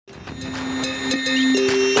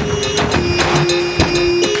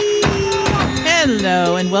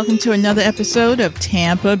and welcome to another episode of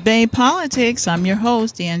Tampa Bay Politics. I'm your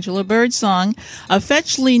host, Angela Birdsong,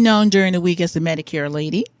 affectionately known during the week as the Medicare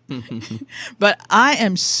lady. But I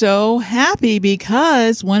am so happy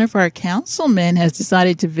because one of our councilmen has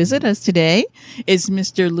decided to visit us today. It's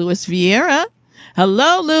Mr. Luis Vieira.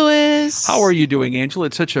 Hello, Luis. How are you doing, Angela?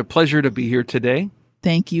 It's such a pleasure to be here today.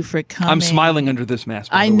 Thank you for coming. I'm smiling under this mask.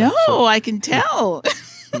 I know, so. I can tell.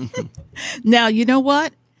 Now, you know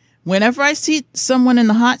what? Whenever I see someone in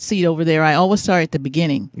the hot seat over there, I always start at the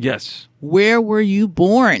beginning. Yes. Where were you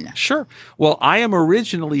born? Sure. Well, I am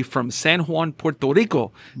originally from San Juan, Puerto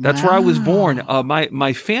Rico. That's where I was born.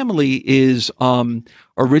 My family is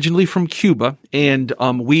originally from Cuba, and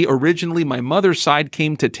my mother's side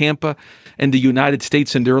came to Tampa in the United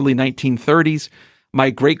States in the early 1930s.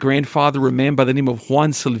 My great-grandfather, a man by the name of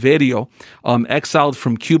Juan Silverio, exiled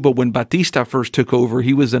from Cuba when Batista first took over.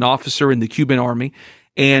 He was an officer in the Cuban army.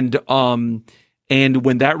 And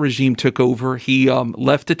when that regime took over, he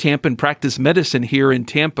left to Tampa and practiced medicine here in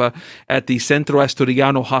Tampa at the Centro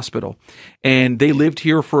Asturiano Hospital. And they lived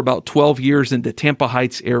here for about 12 years in the Tampa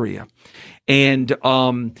Heights area. And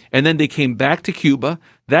then they came back to Cuba,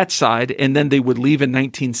 that side, and then they would leave in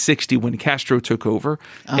 1960 when Castro took over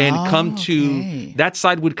and that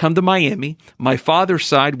side would come to Miami. My father's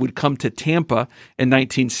side would come to Tampa in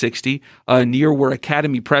 1960, near where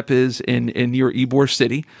Academy Prep is in near Ybor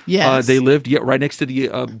City. Yes. They lived right next to the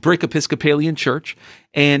Brick Episcopalian Church.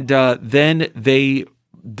 And then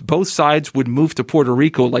both sides would move to Puerto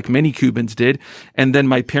Rico like many Cubans did. And then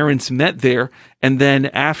my parents met there. And then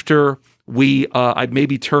after I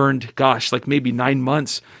maybe turned, maybe 9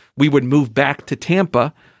 months, we would move back to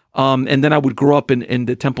Tampa. And then I would grow up in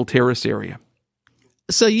the Temple Terrace area.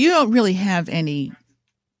 So you don't really have any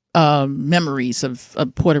memories of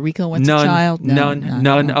Puerto Rico as a child?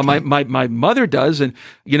 None. Okay. My mother does. And,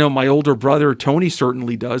 my older brother, Tony,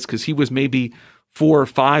 certainly does, because he was maybe 4 or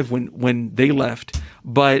 5 when they left.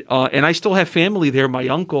 But, and I still have family there. My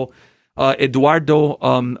uncle,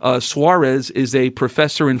 Eduardo Suarez, is a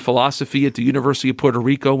professor in philosophy at the University of Puerto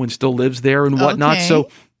Rico and still lives there and whatnot. Okay. So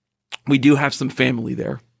we do have some family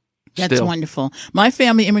there. That's still wonderful. My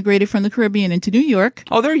family immigrated from the Caribbean into New York.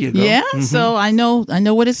 Oh, there you go. Yeah, Mm-hmm. So I know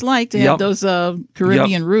what it's like to have those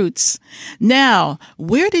Caribbean roots. Now,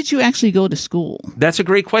 where did you actually go to school? That's a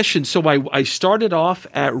great question. So I started off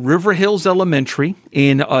at River Hills Elementary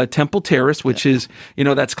in Temple Terrace, which is,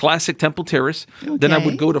 that's classic Temple Terrace. Okay. Then I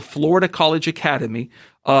would go to Florida College Academy,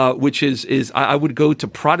 which is I would go to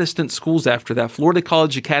Protestant schools after that. Florida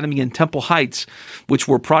College Academy and Temple Heights, which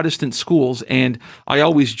were Protestant schools. And I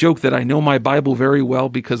always joke that I know my Bible very well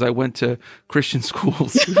because I went to Christian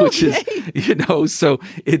schools, which is, so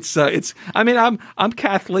I'm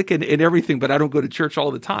Catholic and everything, but I don't go to church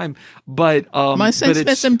all the time. But my son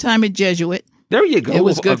spent some time at Jesuit. There you go. It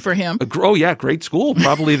was good for him. Great school.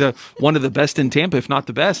 Probably one of the best in Tampa, if not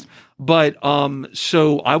the best. But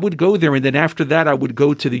so I would go there, and then after that, I would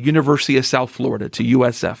go to the University of South Florida, to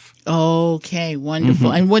USF. Okay, wonderful.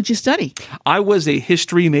 Mm-hmm. And what'd you study? I was a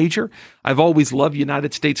history major. I've always loved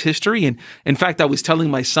United States history. And in fact, I was telling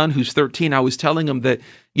my son, who's 13, I was telling him that,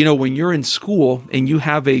 when you're in school and you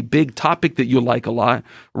have a big topic that you like a lot,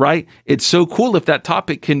 right? It's so cool if that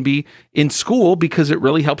topic can be in school because it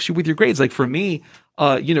really helps you with your grades. Like for me,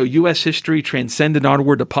 U.S. history transcended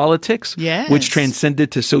onward to politics, which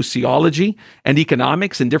transcended to sociology and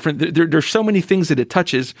economics and different. There's so many things that it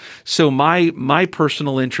touches. So my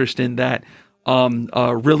personal interest in that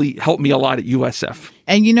really helped me a lot at USF.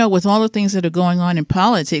 And with all the things that are going on in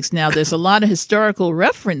politics now, there's a lot of historical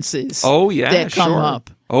references. That come up.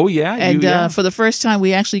 Oh yeah, and for the first time,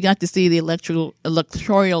 we actually got to see the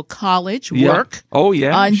electoral college work. Oh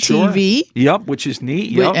yeah, on TV. Yep, which is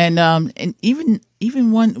neat. Yep. And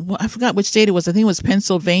even one, I forgot which state it was. I think it was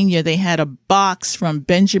Pennsylvania. They had a box from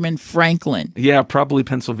Benjamin Franklin. Yeah, probably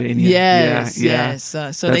Pennsylvania. Yes. So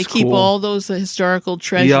That's they keep cool. all those historical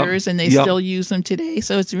treasures, and they still use them today.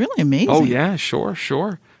 So it's really amazing. Oh yeah, sure.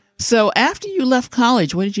 So after you left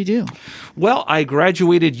college, what did you do? Well, I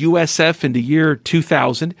graduated USF in the year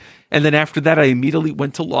 2000. And then after that, I immediately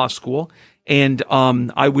went to law school. And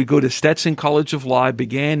I would go to Stetson College of Law. I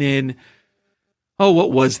began in,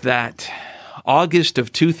 what was that? August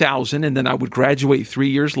of 2000, and then I would graduate 3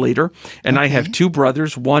 years later. And I have 2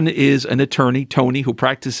 brothers. One is an attorney, Tony, who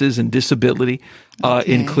practices in disability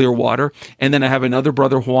in Clearwater. And then I have another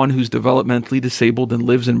brother, Juan, who's developmentally disabled and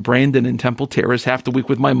lives in Brandon and Temple Terrace, half the week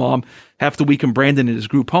with my mom, half the week in Brandon in his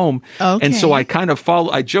group home. Okay. And so I kind of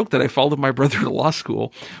I joke that I followed my brother to law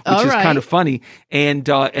school, which is kind of funny. And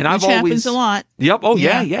I've always happens a lot. Yep. Oh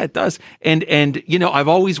yeah, it does. And I've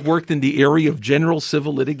always worked in the area of general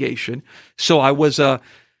civil litigation. So I was a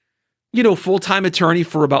full-time attorney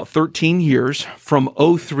for about 13 years from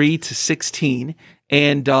 03 to 16.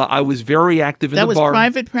 And I was very active in the bar. That was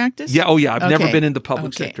private practice? Yeah. Oh, yeah. I've never been in the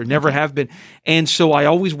public sector. Never have been. And so I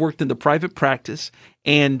always worked in the private practice.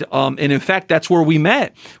 And in fact, that's where we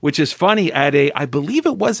met, which is funny, at I believe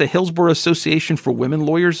it was a Hillsborough Association for Women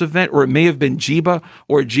Lawyers event, or it may have been JIBA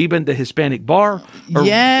or JIBA and the Hispanic Bar.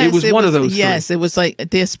 Yes. It was one of those. Yes. Three. It was like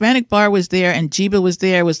the Hispanic Bar was there and JIBA was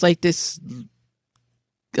there. It was like this.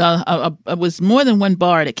 It was more than one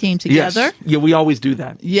bar that came together. Yes. Yeah, we always do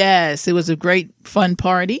that. Yes, it was a great fun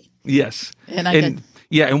party. Yes,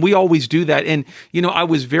 and we always do that. And, I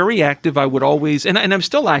was very active. I would always, and I'm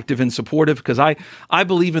still active and supportive because I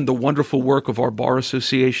believe in the wonderful work of our bar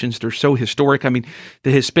associations. They're so historic. I mean,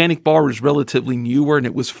 the Hispanic Bar is relatively newer and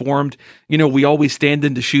it was formed. We always stand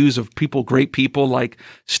in the shoes of great people like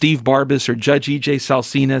Steve Barbas or Judge E.J.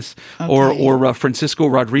 Salsinas or Francisco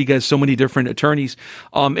Rodriguez, so many different attorneys.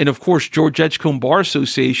 And of course, George Edgecombe Bar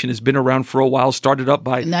Association has been around for a while, started up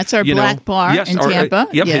by. And that's our black bar in Tampa.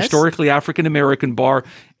 Historically African-American bar.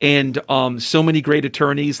 And so many great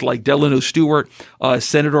attorneys like Delano Stewart,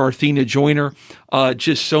 Senator Arthena Joyner,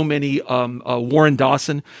 just so many, Warren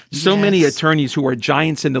Dawson, so many attorneys who are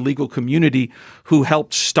giants in the legal community who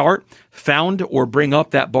helped found or bring up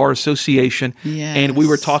that bar association. Yes. And we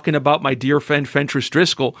were talking about my dear friend Fentress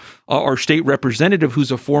Driscoll, our state representative,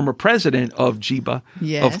 who's a former president of JIBA,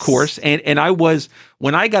 of course. And I was,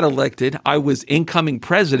 when I got elected, I was incoming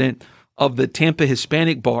president of the Tampa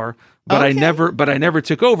Hispanic Bar. But I never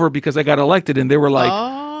took over because I got elected, and they were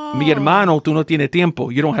like, "Mi hermano, tú no tienes tiempo.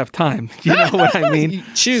 You don't have time." You know what I mean?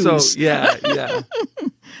 Choose. So yeah.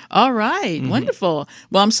 All right, wonderful.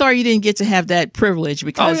 Well, I'm sorry you didn't get to have that privilege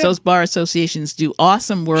because those bar associations do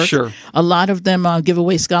awesome work. Sure. A lot of them give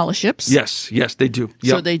away scholarships. Yes, they do.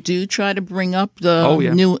 Yep. So they do try to bring up the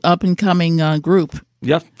new up and coming group.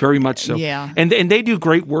 Yep, very much so. Yeah, and they do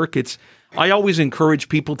great work. I always encourage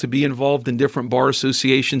people to be involved in different bar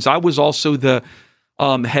associations. I was also the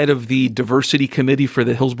head of the diversity committee for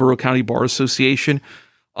the Hillsborough County Bar Association.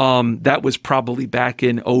 That was probably back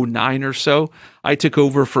in 2009 or so. I took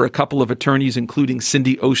over for a couple of attorneys, including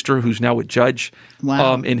Cindy Oster, who's now a judge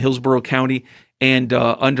in Hillsborough County. And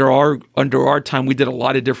under our time, we did a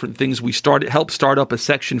lot of different things. We helped start up a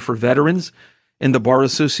section for veterans in the Bar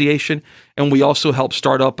Association, and we also helped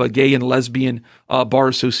start up a gay and lesbian bar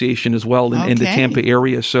association as well in the Tampa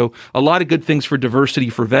area. So a lot of good things for diversity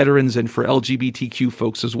for veterans and for LGBTQ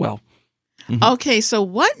folks as well. Mm-hmm. Okay, so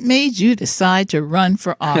what made you decide to run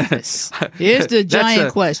for office? Here's the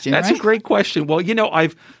giant question. That's a great question. Well,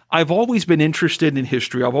 I've always been interested in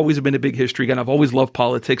history. I've always been a big history guy. I've always loved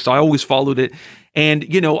politics. I always followed it. And,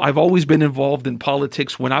 I've always been involved in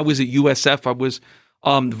politics. When I was at USF, I was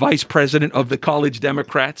vice president of the College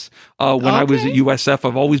Democrats. When I was at USF,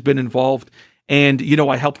 I've always been involved. And,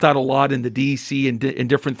 I helped out a lot in the DEC and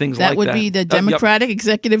different things like that. That would be the Democratic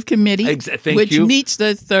Executive Committee, which meets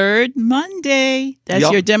the third Monday. That's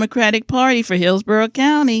your Democratic Party for Hillsborough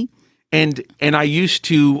County. And I used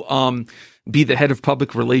to be the head of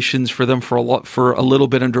public relations for them for a little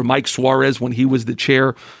bit under Mike Suarez when he was the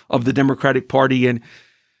chair of the Democratic Party. And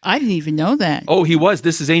I didn't even know that. Oh, he was.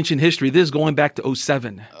 This is ancient history. This is going back to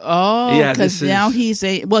 2007. Oh, yeah, because now he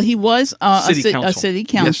was a city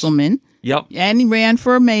councilman. Yes. Yep. And he ran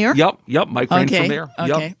for mayor. Yep. Mike ran for mayor.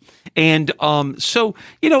 Okay. Yep. And so,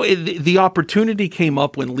 the opportunity came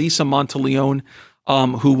up when Lisa Monteleone,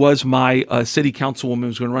 who was my city councilwoman,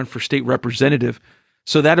 was going to run for state representative.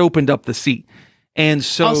 So that opened up the seat. And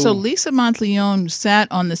so. Also, Lisa Monteleone sat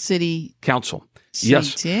on the city council. She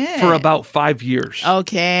did. For about 5 years.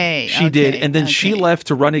 Okay. She did. And then she left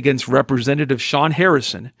to run against Representative Sean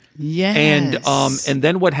Harrison. Yes. And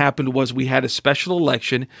then what happened was we had a special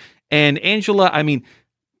election. And Angela, I mean,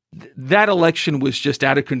 that election was just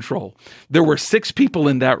out of control. There were 6 people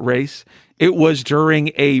in that race. It was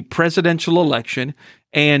during a presidential election.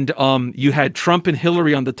 And you had Trump and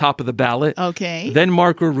Hillary on the top of the ballot. Okay. Then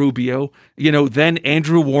Marco Rubio, then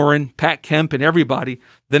Andrew Warren, Pat Kemp, and everybody.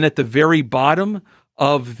 Then at the very bottom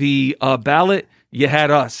of the ballot, you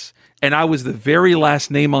had us. And I was the very last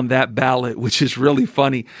name on that ballot, which is really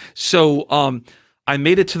funny. So I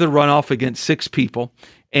made it to the runoff against 6 people.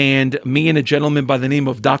 And me and a gentleman by the name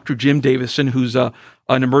of Dr. Jim Davison, who's a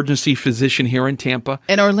an emergency physician here in Tampa.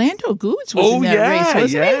 And Orlando Goods was in that race,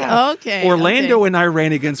 wasn't he? Okay. Orlando and I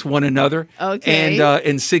ran against one another. Okay. And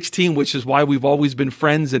in 16, which is why we've always been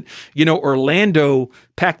friends. And, Orlando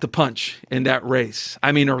packed a punch in that race.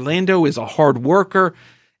 I mean, Orlando is a hard worker.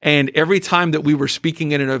 And every time that we were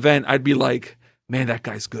speaking at an event, I'd be like, man, that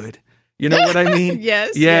guy's good. You know what I mean?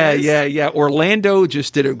 Yes. Yeah. Orlando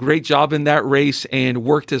just did a great job in that race and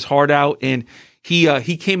worked his heart out. And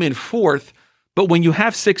he came in fourth. But when you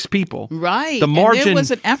have 6 people, right, the margin. And there was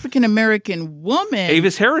an African American woman,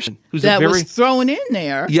 Avis Harrison, who's that was thrown in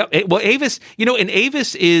there. Yep. Well, Avis, and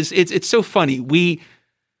Avis it's so funny. We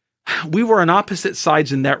were on opposite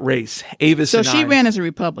sides in that race. Avis. So she ran as a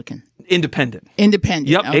Republican. Independent.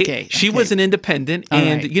 Yep. Okay. She was an independent. All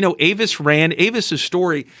and, right. Avis ran. Avis's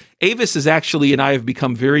story, Avis is actually, and I have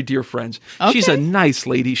become very dear friends. Okay. She's a nice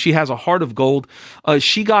lady. She has a heart of gold.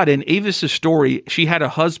 She got in Avis's story. She had a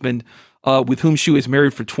husband with whom she was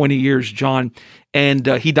married for 20 years, John, and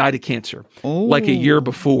he died of cancer like a year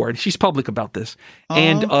before. And she's public about this.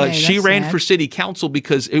 And she ran for city council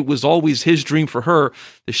because it was always his dream for her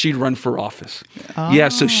that she'd run for office. Yeah,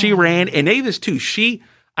 so she ran. And Avis, too,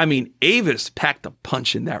 Avis packed a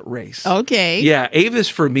punch in that race. Okay. Yeah, Avis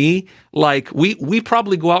for me, like we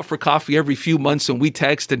probably go out for coffee every few months and we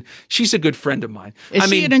text, and she's a good friend of mine. Is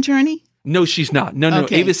she an attorney? No, she's not. No.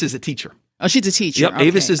 Okay. Avis is a teacher. Oh, she's a teacher. Yep,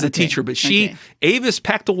 Avis is a teacher, but Avis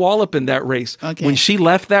packed a wallop in that race. Okay. When she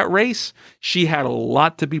left that race, she had a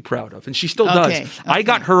lot to be proud of, and she still does. Okay. I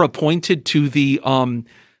got her appointed to the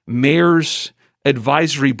mayor's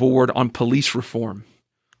advisory board on police reform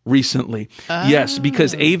recently. Yes,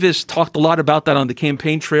 because Avis talked a lot about that on the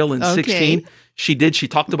campaign trail in 16. She did. She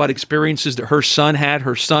talked about experiences that her son had.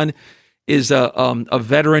 Her son is a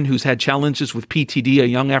veteran who's had challenges with PTD, a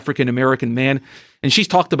young African-American man. And she's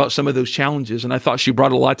talked about some of those challenges, and I thought she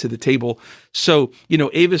brought a lot to the table. So,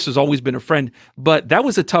 Avis has always been a friend, but that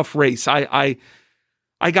was a tough race. I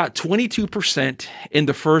got 22% in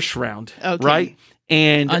the first round, right?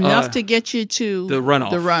 And enough to get you to the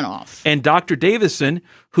runoff. And Dr. Davison,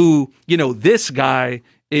 who, this guy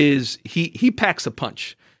is, he packs a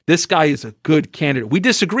punch. This guy is a good candidate. We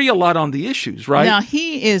disagree a lot on the issues, right? Now,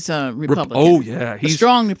 he is a Republican. Oh, yeah. He's a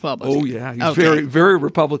strong Republican. Oh, yeah. He's very, very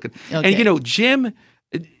Republican. Okay. And,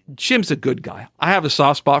 Jim's a good guy. I have a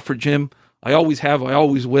soft spot for Jim. I always have. I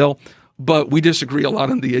always will. But we disagree a lot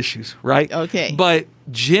on the issues, right? Okay. But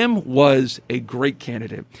Jim was a great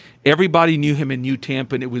candidate. Everybody knew him in New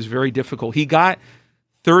Tampa, and it was very difficult. He got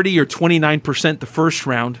 30 or 29% the first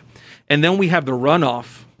round, and then we have the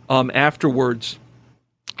runoff afterwards.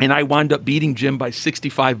 And I wound up beating Jim by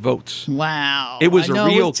 65 votes. Wow. It was a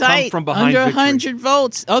real come from behind Under victory. 100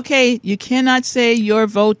 votes. Okay, you cannot say your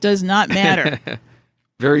vote does not matter.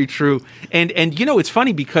 Very true. And it's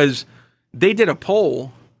funny because they did a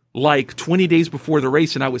poll like 20 days before the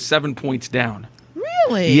race, and I was 7 points down.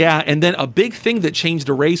 Really? Yeah, and then a big thing that changed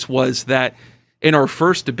the race was that in our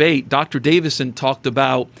first debate, Dr. Davison talked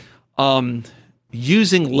about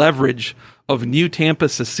using leverage of New Tampa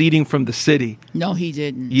seceding from the city. No, he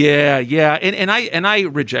didn't. Yeah. And I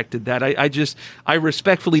rejected that. I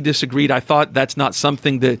respectfully disagreed. I thought that's not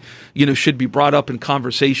something that, should be brought up in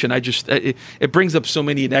conversation. It brings up so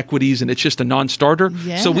many inequities, and it's just a non-starter.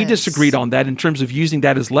 Yes. So we disagreed on that in terms of using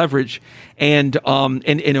that as leverage. And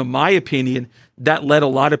in my opinion, that led a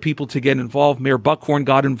lot of people to get involved. Mayor Buckhorn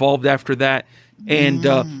got involved after that. And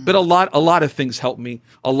but a lot of things helped me.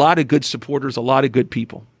 A lot of good supporters, a lot of good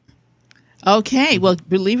people. Okay. Well,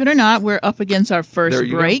 believe it or not, we're up against our first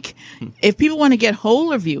break. If people want to get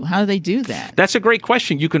hold of you, how do they do that? That's a great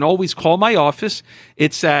question. You can always call my office.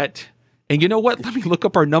 It's at, and you know what? Let me look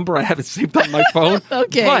up our number. I have it saved on my phone.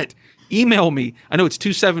 Okay. But email me. I know it's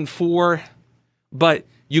 274, but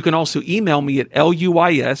you can also email me at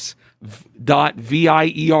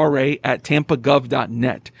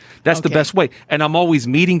luis.viera@tampagov.net. That's the best way. And I'm always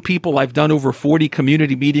meeting people. I've done over 40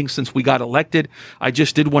 community meetings since we got elected. I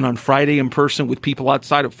just did one on Friday in person with people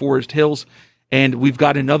outside of Forest Hills. And we've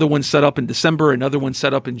got another one set up in December, another one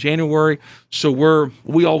set up in January. So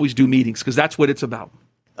we always do meetings because that's what it's about.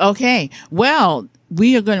 Okay. Well,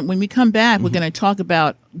 when we come back, we're going to talk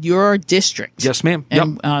about your district. Yes, ma'am.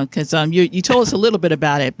 Because you told us a little bit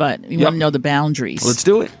about it, but we want to know the boundaries. Let's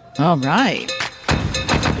do it. All right.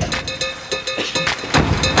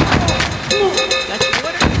 Got your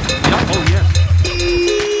order? Yep. Oh, yeah.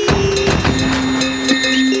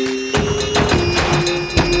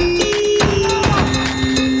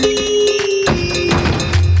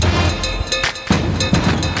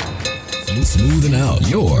 smoothing out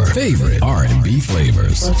your favorite R&B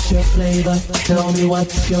flavors. What's your flavor? Tell me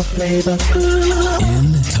what's your flavor.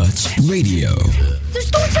 In Touch Radio. The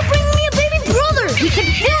Storks are bringing me a baby brother. We can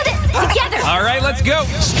do this together. All right, let's go.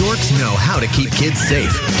 Storks know how to keep kids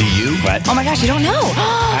safe. Do you? What? Oh my gosh, you don't know.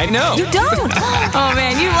 I know. You don't? Oh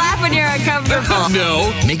man, you laugh when you're uncomfortable.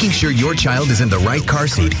 No. Making sure your child is in the right car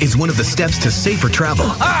seat is one of the steps to safer travel.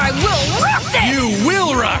 I will rock this. You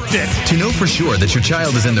will rock this. To know for sure that your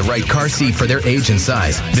child is in the right car seat for their age and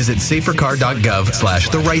size, visit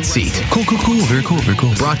safercar.gov/the right seat. Cool. Very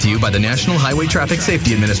cool. Brought to you by the National Highway Traffic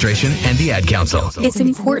Safety Administration and the Ad Council. It's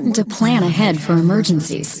important to plan ahead for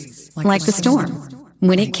emergencies, like the storm.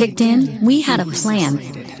 When it kicked in, we had a plan.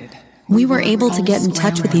 We were able to get in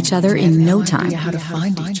touch with each other in no time. How to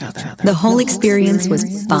find each other. The whole experience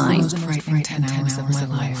was fine. Frightening 10 hours of my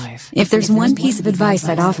life. If there's one piece of advice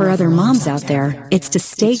I'd offer other moms out there, it's to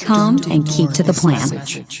stay calm and keep to the plan.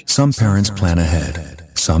 Some parents plan ahead,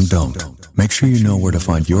 some don't. Make sure you know where to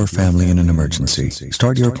find your family in an emergency.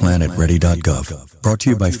 Start your plan at ready.gov. Brought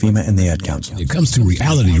to you by FEMA and the Ad Council. When it comes to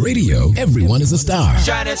reality radio, everyone is a star.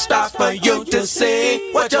 Shining star for you to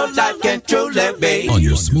see what your life can truly be. On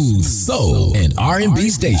your smooth soul and R&B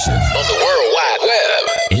station. On the World Wide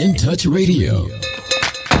Web. In Touch Radio.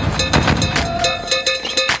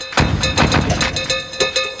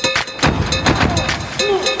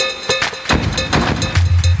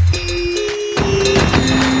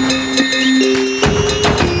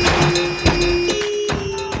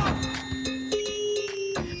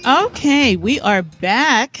 Okay, we are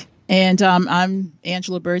back, and I'm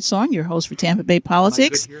Angela Birdsong, your host for Tampa Bay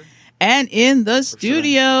Politics. And in the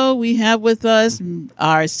studio, we have with us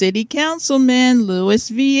our city councilman, Luis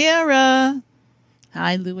Vieira.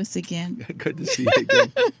 Hi, Luis, again. Good to see you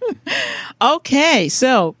again. Okay,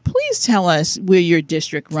 so please tell us where your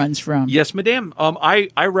district runs from. Yes, madam.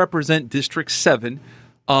 I represent District 7,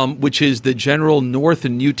 which is the general North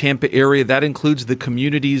and New Tampa area. That includes the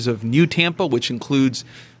communities of New Tampa, which includes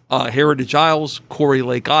Heritage Isles, Corey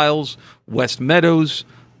Lake Isles, West Meadows,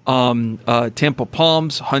 Tampa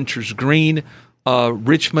Palms, Hunters Green,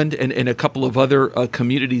 Richmond, and a couple of other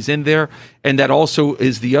communities in there. And that also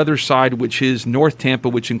is the other side, which is North Tampa,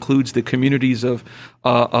 which includes the communities of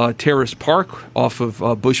Terrace Park off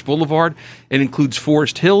of Bush Boulevard. It includes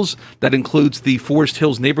Forest Hills. That includes the Forest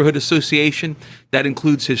Hills Neighborhood Association. That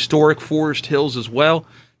includes historic Forest Hills as well.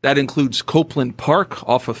 That includes Copeland Park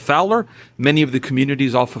off of Fowler, many of the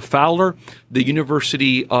communities off of Fowler, the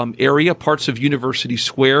university area, parts of University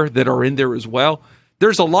Square that are in there as well.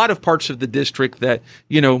 There's a lot of parts of the district that,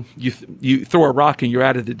 you throw a rock and you're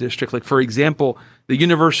out of the district. Like, for example, the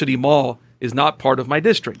University Mall is not part of my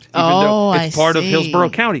district, even though it's part of Hillsborough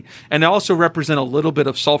County. And I also represent a little bit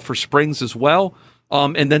of Sulphur Springs as well,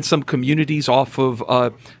 and then some communities off of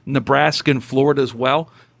Nebraska and Florida as well.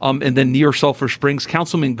 And then near Sulphur Springs,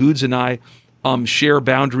 Councilman Goods and I share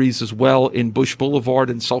boundaries as well in Bush Boulevard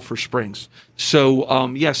and Sulphur Springs. So,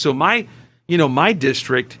 so my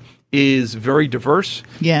district is very diverse.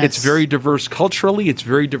 Yes. It's very diverse culturally. It's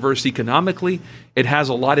very diverse economically. It has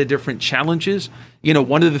a lot of different challenges.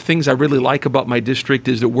 One of the things I really like about my district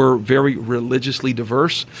is that we're very religiously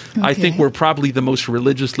diverse. Okay. I think we're probably the most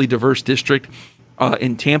religiously diverse district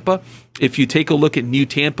in Tampa. If you take a look at New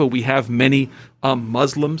Tampa, we have many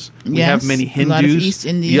Muslims. We have many Hindus. A lot of East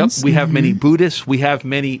Indians. Yep. We have many Buddhists. We have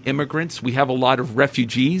many immigrants. We have a lot of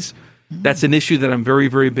refugees. That's an issue that I'm very,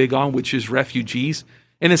 very big on, which is refugees.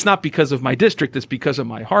 And it's not because of my district. It's because of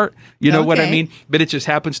my heart. You know what I mean? But it just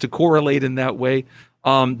happens to correlate in that way.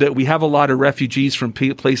 That we have a lot of refugees from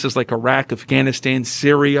places like Iraq, Afghanistan,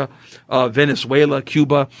 Syria, Venezuela,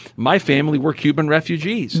 Cuba. My family were Cuban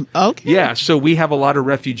refugees. Okay. Yeah, so we have a lot of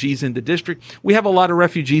refugees in the district. We have a lot of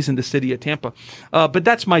refugees in the city of Tampa. But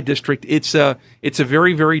that's my district. It's a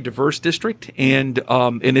very, very diverse district, and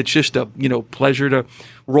it's just a pleasure to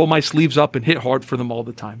roll my sleeves up and hit hard for them all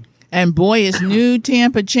the time. And boy, is New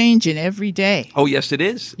Tampa changing every day. Oh, yes, it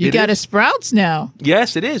is. You got a Sprouts now.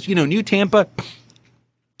 Yes, it is. New Tampa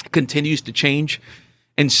continues to change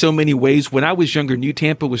in so many ways. When I was younger, New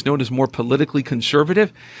Tampa was known as more politically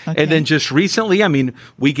conservative. Okay. And then just recently,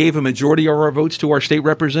 we gave a majority of our votes to our state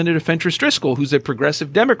representative, Fentress Driscoll, who's a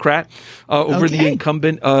progressive Democrat, over the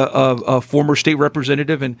incumbent former state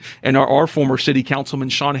representative and our former city councilman,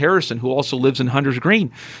 Sean Harrison, who also lives in Hunters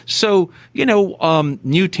Green. So,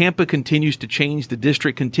 New Tampa continues to change. The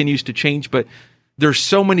district continues to change, but there's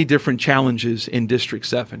so many different challenges in District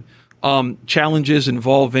 7. Challenges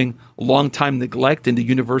involving long-time neglect in the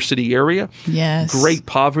university area. Yes. Great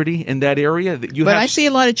poverty in that area. But I see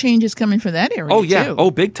a lot of changes coming from that area, Oh, yeah. too. Oh,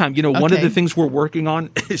 big time. One of the things we're working on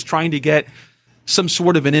is trying to get some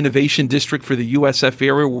sort of an innovation district for the USF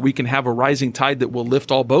area where we can have a rising tide that will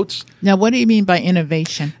lift all boats. Now, what do you mean by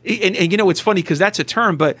innovation? And it's funny because that's a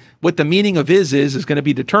term, but what the meaning of is going to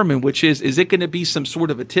be determined, which is it going to be some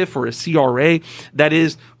sort of a TIF or a CRA? That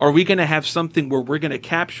is, are we going to have something where we're going to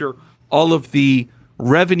capture all of the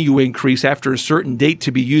revenue increase after a certain date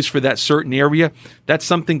to be used for that certain area? That's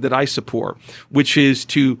something that I support, which is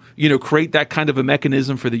to, create that kind of a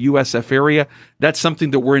mechanism for the USF area. That's something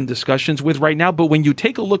that we're in discussions with right now. But when you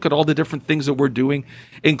take a look at all the different things that we're doing,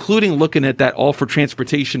 including looking at that all for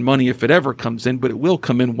transportation money, if it ever comes in, but it will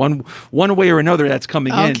come in one way or another, that's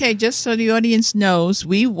coming in. Okay, just so the audience knows,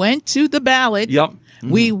 we went to the ballot. Yep.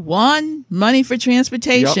 We won money for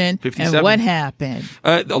transportation, Yep, and what happened?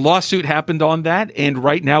 A lawsuit happened on that, and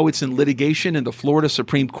right now it's in litigation in the Florida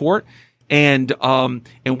Supreme Court, and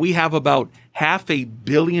we have about $500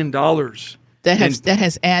 million that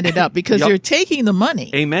has added up because Yep. they're taking the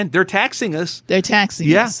money. Amen. They're taxing us. They're taxing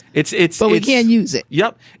Yeah, us. but we can't use it.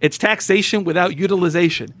 Yep, it's taxation without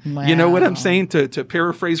utilization. You know what I'm saying? To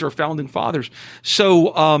paraphrase our founding fathers.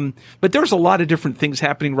 So, but there's a lot of different things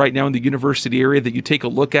happening right now in the university area that you take a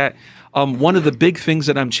look at. One of the big things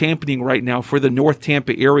that I'm championing right now for the North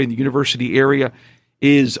Tampa area and the university area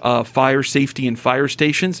is fire safety and fire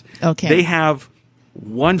stations. Okay, they have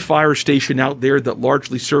one fire station out there that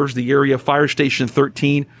largely serves the area, Fire Station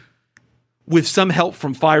 13, with some help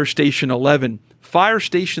from Fire Station 11. Fire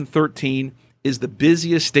Station 13 is the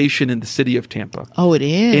busiest station in the city of Tampa. Oh, it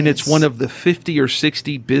is? And it's one of the 50 or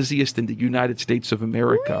 60 busiest in the United States of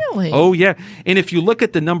America. Really? Oh, yeah. And if you look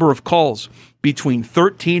at the number of calls between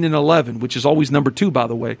 13 and 11, which is always number 2, by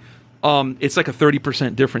the way, it's like a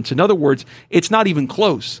 30% difference. In other words, it's not even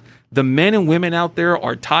close. The men and women out there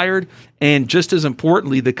are tired, and just as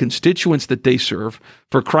importantly, the constituents that they serve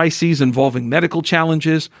for crises involving medical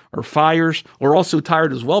challenges or fires are also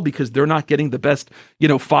tired as well because they're not getting the best,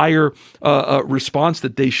 fire response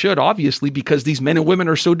that they should, obviously, because these men and women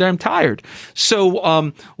are so damn tired.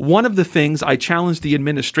 So one of the things I challenge the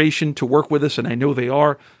administration to work with us, and I know they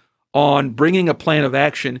are, on bringing a plan of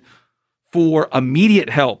action for immediate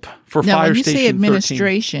help for now, Fire when you Station say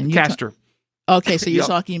administration, 13. Castor. Okay, so you're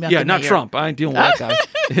talking about the not mayor. Trump. I ain't dealing with that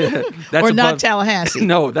guy. That's or not Tallahassee.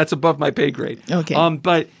 No, that's above my pay grade. Okay.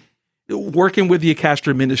 But working with the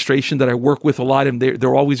Castor administration that I work with a lot, and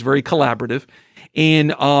they're always very collaborative,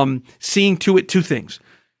 and seeing to it 2 things.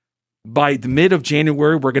 By the mid of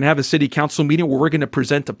January, we're going to have a city council meeting where we're going to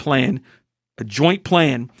present a joint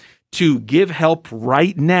plan to give help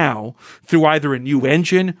right now through either a new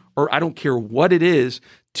engine or I don't care what it is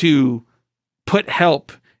to put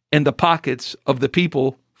help in the pockets of the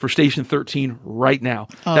people for Station 13 right now.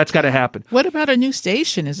 Okay. That's got to happen. What about a new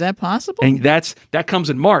station? Is that possible? And that comes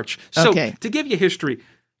in March. So okay. To give you history,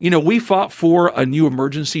 we fought for a new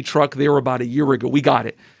emergency truck there about a year ago. We got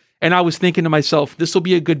it. And I was thinking to myself, this will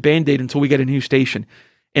be a good Band-Aid until we get a new station.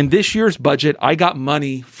 In this year's budget, I got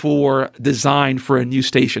money for design for a new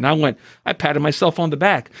station. I patted myself on the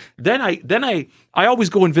back. Then I always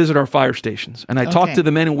go and visit our fire stations. And I talk to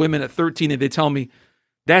the men and women at 13 and they tell me,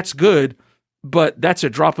 that's good, but that's a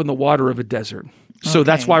drop in the water of a desert. So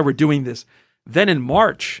that's why we're doing this. Then in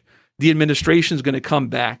March, the administration is going to come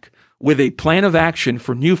back with a plan of action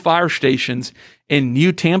for new fire stations in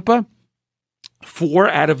New Tampa. 4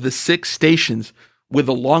 out of the 6 stations with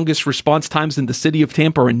the longest response times in the city of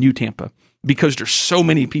Tampa are in New Tampa because there's so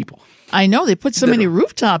many people. I know they put so many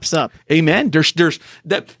rooftops up. Amen. There's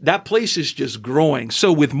that place is just growing.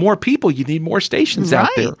 So with more people, you need more stations out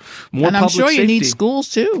there. More and I'm public sure safety. You need schools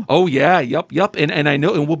too. Oh yeah, yep. And I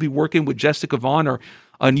know, and we'll be working with Jessica Vaughn, or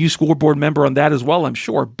a new school board member, on that as well, I'm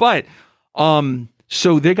sure. But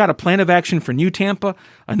so they got a plan of action for New Tampa,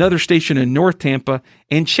 another station in North Tampa,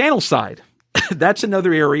 and Channelside. That's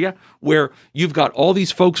another area where you've got all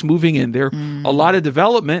these folks moving in there, a lot of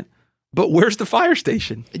development. But where's the fire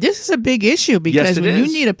station? This is a big issue because when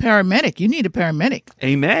you need a paramedic, you need a paramedic.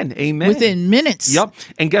 Amen. Within minutes. Yep.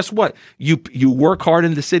 And guess what? You work hard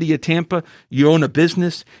in the city of Tampa. You own a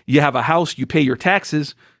business. You have a house. You pay your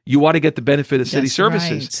taxes. You ought to get the benefit of city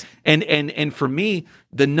services. Right. And for me,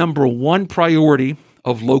 the number one priority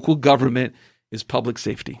of local government is public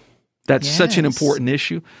safety. That's such an important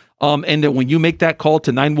issue. And that when you make that call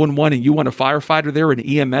to 911 and you want a firefighter there, an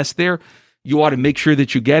EMS there, you ought to make sure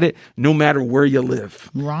that you get it no matter where you live.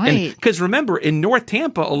 Right. Because remember, in North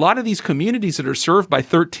Tampa, a lot of these communities that are served by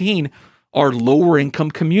 13 are lower income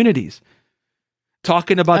communities.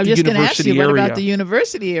 Talking about the university area. I was just going to ask you, what about the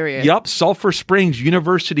university area? Yep, Sulphur Springs,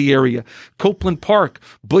 university area, Copeland Park,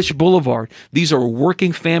 Bush Boulevard. These are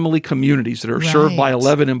working family communities that are served by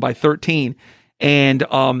 11 and by 13. and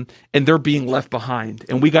they're being left behind,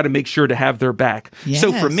 and we got to make sure to have their back.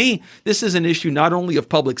 So for Yes. me, this is an issue not only of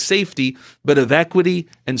public safety, but of equity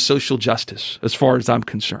and social justice, as far as I'm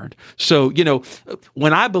concerned. So,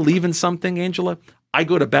 when I believe in something, Angela, I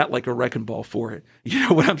go to bat like a wrecking ball for it. You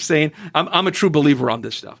know what I'm saying? I'm a true believer on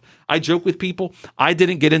this stuff. I joke with people. I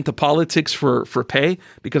didn't get into politics for pay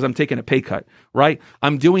because I'm taking a pay cut, right?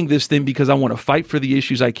 I'm doing this thing because I want to fight for the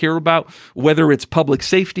issues I care about, whether it's public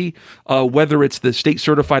safety, whether it's the state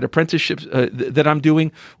certified apprenticeships that I'm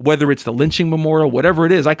doing, whether it's the lynching memorial, whatever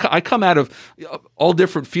it is. I come out of all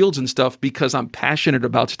different fields and stuff because I'm passionate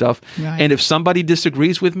about stuff. Right. And if somebody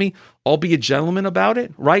disagrees with me, I'll be a gentleman about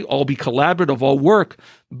it, right? I'll be collaborative, I'll work,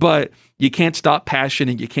 but you can't stop passion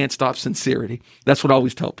and you can't stop sincerity. That's what I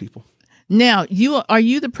always tell people. Now, are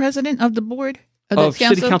you the president of the board Of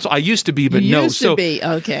city council? I used to be, but you no. Used to be,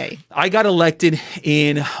 okay. I got elected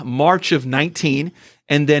in March of 19,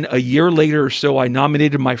 and then a year later or so, I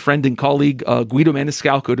nominated my friend and colleague Guido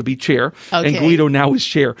Maniscalco to be chair, and Guido now is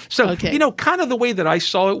chair. So, kind of the way that I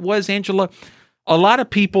saw it was, Angela, a lot of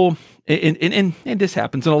people, and this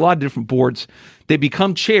happens in a lot of different boards, they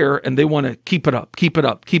become chair and they want to keep it up.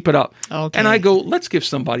 Okay. And I go, let's give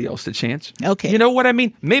somebody else the chance. Okay. You know what I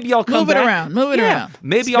mean? Maybe I'll come back. Move it around.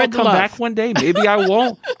 Maybe Spread I'll the come love. back one day. Maybe I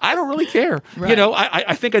won't. I don't really care. Right.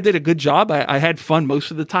 I think I did a good job. I had fun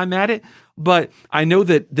most of the time at it. But I know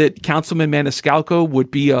that Councilman Maniscalco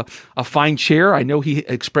would be a fine chair. I know he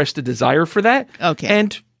expressed a desire for that. Okay.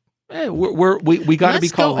 And we got to be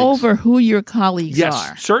colleagues. Let's go over who your colleagues are.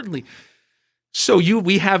 Yes, certainly. So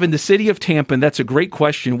we have in the city of Tampa, and that's a great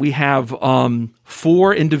question. We have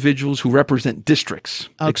 4 individuals who represent districts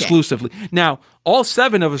exclusively. Now, all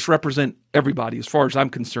 7 of us represent everybody, as far as I'm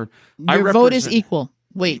concerned. Your vote is equal.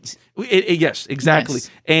 Wait. Yes, exactly. Yes.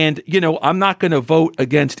 And I'm not going to vote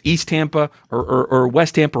against East Tampa or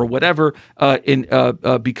West Tampa or whatever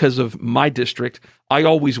because of my district. I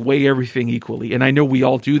always weigh everything equally, and I know we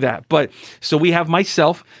all do that. But so we have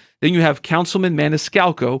myself. Then you have Councilman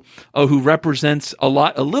Maniscalco, who represents a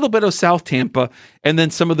little bit of South Tampa, and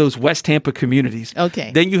then some of those West Tampa communities.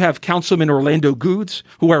 Okay. Then you have Councilman Orlando Goods,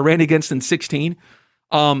 who I ran against in 16,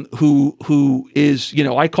 who is,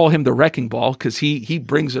 I call him the wrecking ball because he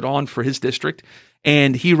brings it on for his district,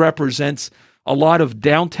 and he represents a lot of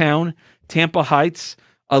downtown Tampa Heights,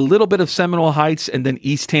 a little bit of Seminole Heights, and then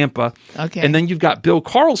East Tampa. Okay. And then you've got Bill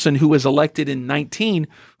Carlson, who was elected in 19,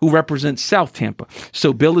 who represents South Tampa.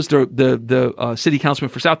 So Bill is the city councilman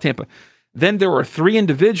for South Tampa. Then there are 3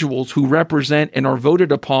 individuals who represent and are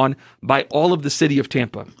voted upon by all of the city of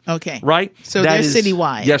Tampa. Okay. Right? So they're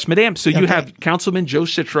citywide. Yes, madam. So you have Councilman Joe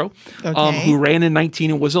Citro, who ran in 19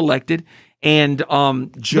 and was elected. And Joe, I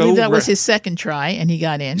believe that was his second try, and he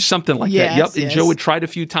got in. Something like that. Yep. And Joe had tried a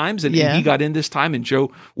few times, and he got in this time, and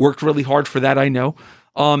Joe worked really hard for that, I know.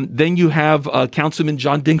 Then you have Councilman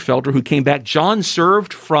John Dinkfelder, who came back. John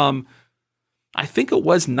served from, I think it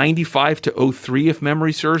was 95 to 03, if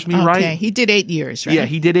memory serves me right. Okay, he did 8 years, right? Yeah,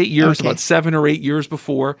 he did 8 years, about 7 or 8 years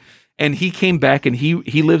before. And he came back, and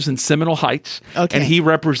he lives in Seminole Heights. Okay. And he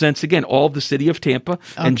represents, again, all of the city of Tampa. Okay.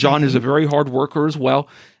 And John is a very hard worker as well.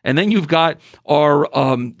 And then you've got our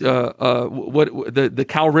the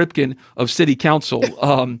Cal Ripken of City Council,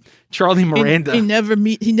 Charlie Miranda. He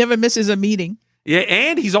never misses a meeting. Yeah,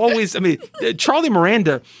 and he's always, Charlie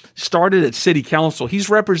Miranda started at City Council. He's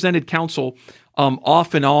represented council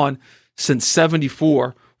off and on since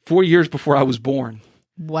 74, 4 years before I was born.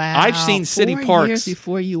 Wow. I've seen city 4 parks. years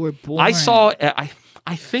before you were born. I saw,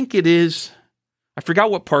 I think it is, I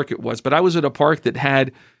forgot what park it was, but I was at a park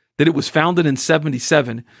that it was founded in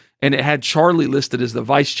 77, and it had Charlie listed as the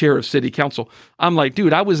vice chair of city council. I'm like,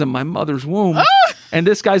 dude, I was in my mother's womb, and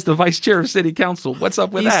this guy's the vice chair of city council. What's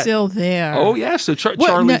up with that? He's still there. Oh, yeah. So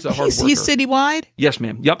Charlie's a hard worker. He's citywide? Yes,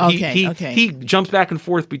 ma'am. Yep. Okay, He jumps back and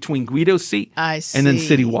forth between Guido's seat and then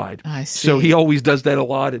citywide. I see. So he always does that a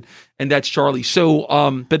lot, and that's Charlie. So,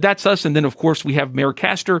 but that's us. And then, of course, we have Mayor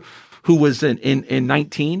Castor, who was in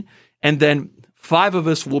 19, and then 5 of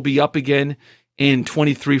us will be up again in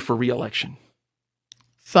 23 for re-election.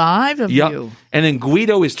 5 of you. And then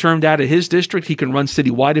Guido is termed out of his district. He can run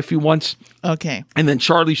citywide if he wants. Okay. And then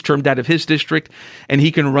Charlie's termed out of his district, and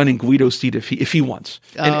he can run in Guido's seat if he wants.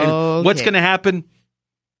 And what's going to happen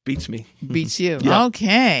beats me. Beats you. Yeah.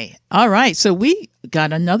 Okay. All right. So we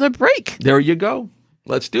got another break. There you go.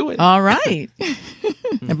 Let's do it. All right.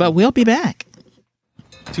 But we'll be back.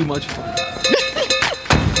 Too much fun.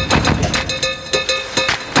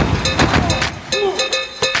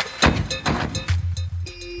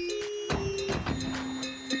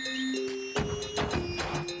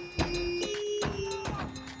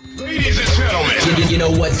 Ladies and gentlemen, You know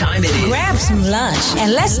know what time it is. Grab some lunch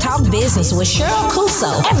and let's talk business with Cheryl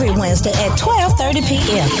Cuso every Wednesday at 12:30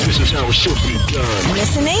 p.m. This is how it should be done.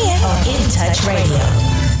 Listen in on In Touch Radio.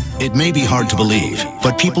 It may be hard to believe,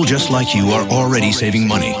 but people just like you are already saving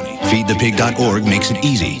money. FeedThePig.org makes it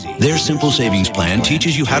easy. Their simple savings plan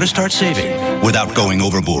teaches you how to start saving without going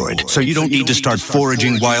overboard, so you don't need to start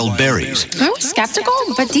foraging wild berries. I was skeptical,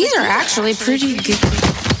 but these are actually pretty good.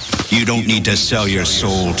 You don't need to sell your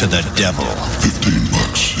soul to the devil.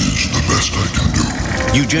 $15 is the best I can do.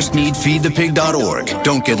 You just need FeedThePig.org.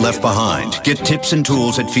 Don't get left behind. Get tips and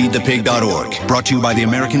tools at FeedThePig.org. Brought to you by the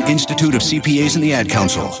American Institute of CPAs and the Ad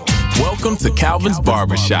Council. Welcome to Calvin's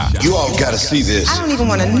Barbershop. You all gotta see this. I don't even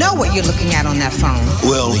want to know what you're looking at on that phone.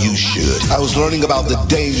 Well, you should. I was learning about the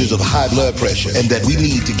dangers of high blood pressure and that we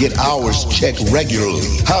need to get ours checked regularly.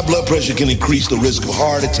 High blood pressure can increase the risk of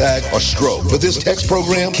heart attack or stroke, but this text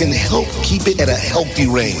program can help keep it at a healthy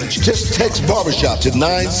range. Just text Barbershop to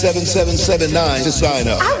 97779 to sign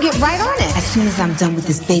up. I'll get right on it as soon as I'm done with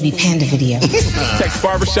this baby panda video. Text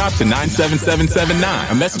Barbershop to 97779.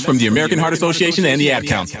 A message from the American Heart Association and the Ad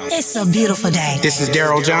Council. It's a beautiful day. This is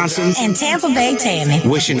Daryl Johnson and Tampa Bay Tammy.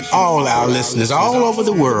 Wishing all our listeners all over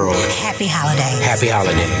the world happy holidays. Happy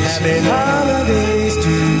holidays. Happy holidays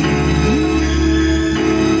to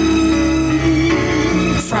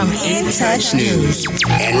you. From In Touch News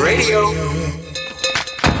and Radio.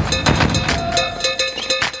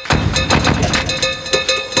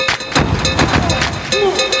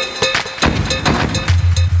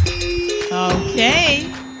 Okay.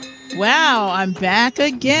 Wow, I'm back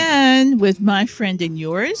again with my friend and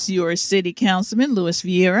yours, your city councilman, Louis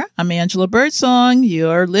Vieira. I'm Angela Birdsong.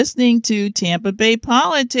 You're listening to Tampa Bay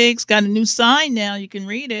Politics. Got a new sign now. You can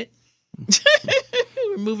read it.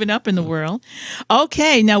 We're moving up in the world.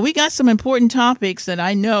 Okay, now we got some important topics that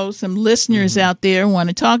I know some listeners out there want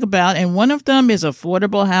to talk about, and one of them is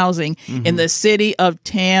affordable housing in the city of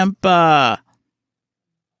Tampa.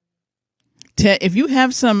 If you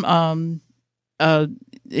have some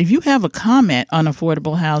if you have a comment on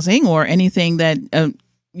affordable housing or anything that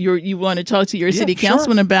you want to talk to your city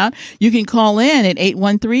councilman about, you can call in at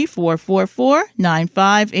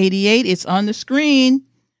 813-444-9588. It's on the screen.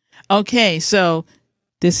 Okay, so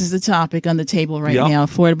this is the topic on the table right now,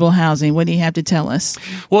 affordable housing. What do you have to tell us?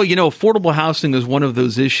 Well, affordable housing is one of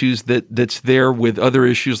those issues that's there with other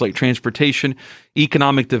issues like transportation,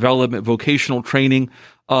 economic development, vocational training,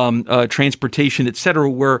 transportation, et cetera,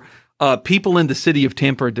 where people in the city of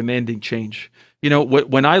Tampa are demanding change.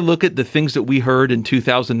 When I look at the things that we heard in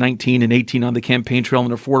 2019 and 18 on the campaign trail on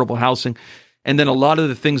affordable housing, and then a lot of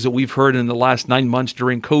the things that we've heard in the last 9 months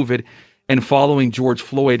during COVID and following George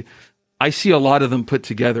Floyd, I see a lot of them put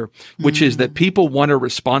together, which is that people want a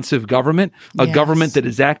responsive government, a government that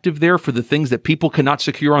is active there for the things that people cannot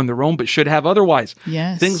secure on their own but should have otherwise.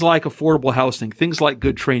 Yes. Things like affordable housing, things like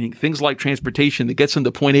good training, things like transportation that gets them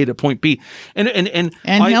to point A to point B. And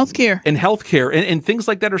healthcare. And healthcare. And things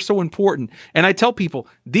like that are so important. And I tell people,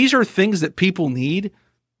 these are things that people need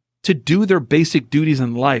to do their basic duties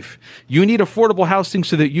in life. You need affordable housing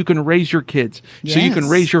so that you can raise your kids, so you can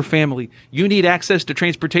raise your family. You need access to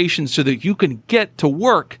transportation so that you can get to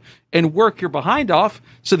work and work your behind off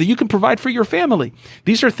so that you can provide for your family.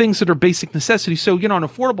 These are things that are basic necessities. So, on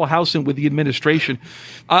affordable housing with the administration,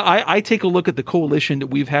 I take a look at the coalition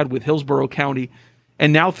that we've had with Hillsborough County.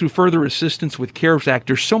 And now through further assistance with CARES Act,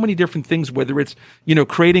 there's so many different things, whether it's,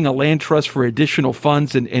 creating a land trust for additional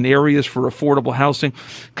funds and areas for affordable housing,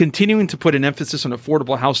 continuing to put an emphasis on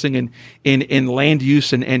affordable housing in land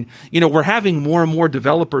use. And we're having more and more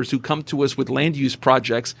developers who come to us with land use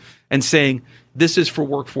projects and saying, this is for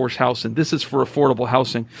workforce housing. This is for affordable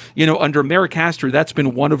housing. Under Mayor Castor, that's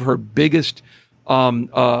been one of her biggest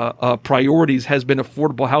priorities has been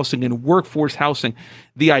affordable housing and workforce housing.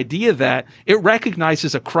 The idea that it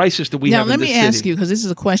recognizes a crisis that we have in this city. Now, let me ask you, because this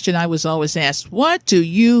is a question I was always asked. What do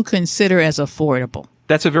you consider as affordable?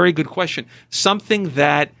 That's a very good question. Something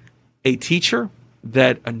that a teacher,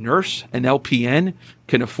 that a nurse, an LPN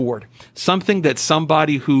can afford. Something that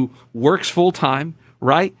somebody who works full-time,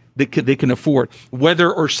 right, they can afford,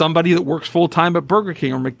 or somebody that works full-time at Burger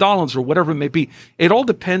King or McDonald's or whatever it may be. It all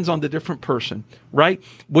depends on the different person, right?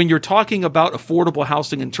 When you're talking about affordable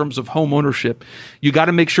housing in terms of home ownership, you got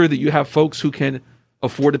to make sure that you have folks who can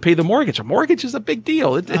afford to pay the mortgage. A mortgage is a big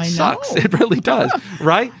deal. It sucks. It really does,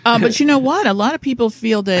 right? But you know what? A lot of people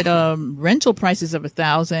feel that rental prices of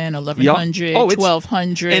 $1,000, $1,100,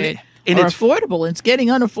 $1,200 are affordable. It's getting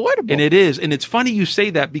unaffordable. And it is. And it's funny you say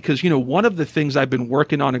that because, one of the things I've been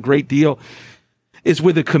working on a great deal is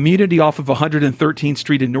with a community off of 113th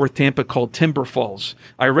Street in North Tampa called Timber Falls.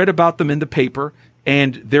 I read about them in the paper,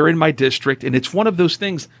 and they're in my district. And it's one of those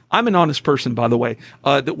things. I'm an honest person, by the way,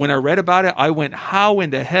 that when I read about it, I went, how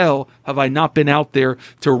in the hell have I not been out there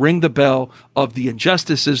to ring the bell of the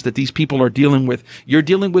injustices that these people are dealing with? You're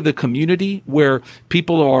dealing with a community where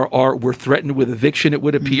people were threatened with eviction, it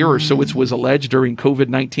would appear, or so it was alleged during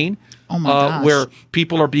COVID-19. Oh my gosh. Where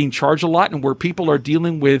people are being charged a lot, and where people are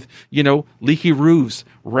dealing with, leaky roofs,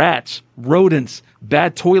 rats, rodents,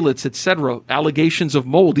 bad toilets, etc., allegations of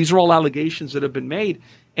mold. These are all allegations that have been made.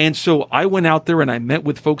 And so I went out there and I met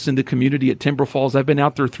with folks in the community at Timber Falls. I've been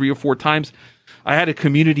out there 3 or 4 times. I had a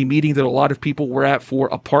community meeting that a lot of people were at for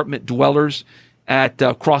apartment dwellers at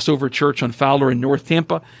Crossover Church on Fowler in North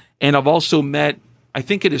Tampa. And I've also met, I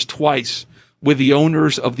think it is twice, with the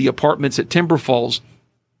owners of the apartments at Timber Falls,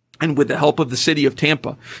 and with the help of the city of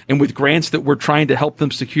Tampa and with grants that we're trying to help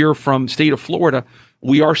them secure from state of Florida,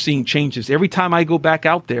 we are seeing changes. Every time I go back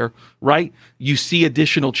out there, right, you see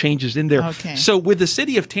additional changes in there. Okay. So with the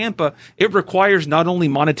city of Tampa, it requires not only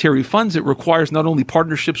monetary funds, it requires not only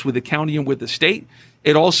partnerships with the county and with the state,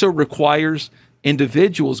 it also requires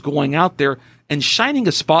individuals going out there and shining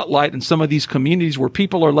a spotlight in some of these communities where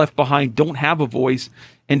people are left behind, don't have a voice,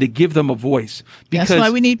 and to give them a voice. That's why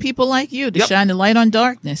we need people like you to shine the light on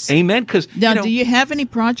darkness. Amen. Because now, do you have any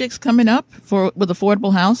projects coming up with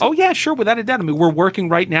affordable housing? Oh yeah, sure, without a doubt. I mean, we're working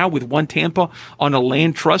right now with One Tampa on a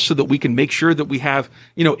land trust so that we can make sure that we have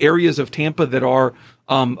areas of Tampa that are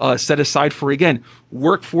set aside for, again,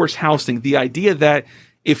 workforce housing. The idea that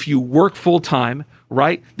if you work full time,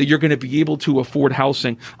 right, that you're going to be able to afford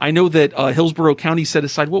housing. I know that Hillsborough County set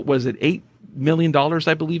aside, what was it, $8 million,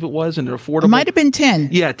 I believe it was, in an affordable. It might have been 10.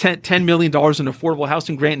 Yeah, $10 million in affordable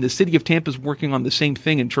housing grant. And the city of Tampa is working on the same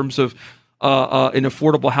thing in terms of an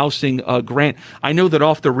affordable housing grant. I know that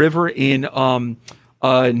off the river in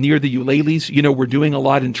near the Eulalies, we're doing a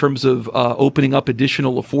lot in terms of opening up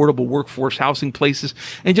additional affordable workforce housing places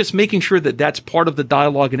and just making sure that that's part of the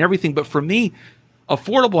dialogue and everything. But for me,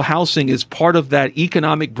 affordable housing is part of that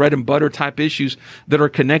economic bread and butter type issues that are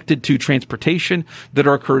connected to transportation, that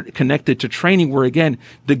are connected to training, where, again,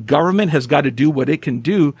 the government has got to do what it can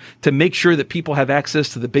do to make sure that people have access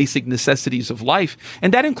to the basic necessities of life.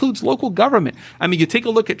 And that includes local government. I mean, you take a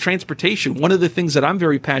look at transportation. One of the things that I'm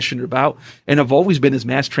very passionate about and have always been is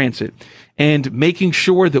mass transit, and making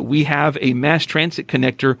sure that we have a mass transit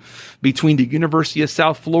connector between the University of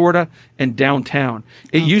South Florida and downtown.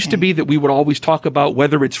 It used to be that we would always talk about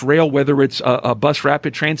whether it's rail, whether it's a bus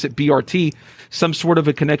rapid transit, BRT, some sort of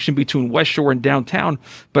a connection between West Shore and downtown.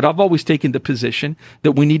 But I've always taken the position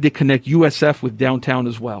that we need to connect USF with downtown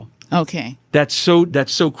as well. Okay. That's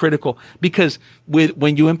so critical, because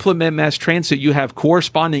when you implement mass transit, you have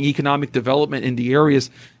corresponding economic development in the areas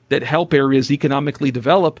that help areas economically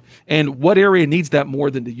develop. And what area needs that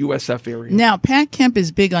more than the USF area? Now, Pat Kemp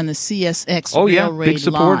is big on the CSX railroad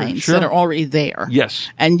lines that are already there. Yes.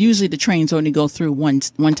 And usually the trains only go through one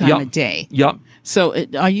time a day. Yep. So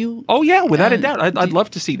are you? Oh, yeah, without a doubt. I'd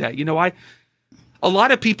love to see that. A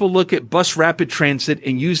lot of people look at bus rapid transit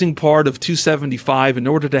and using part of 275 in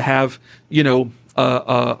order to have,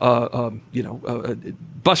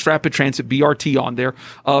 bus rapid transit, BRT on there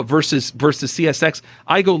versus CSX.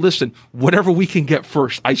 I go, listen, whatever we can get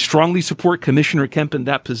first. I strongly support Commissioner Kemp in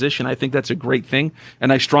that position. I think that's a great thing,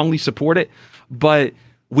 and I strongly support it. But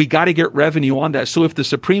we got to get revenue on that. So if the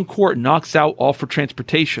Supreme Court knocks out all for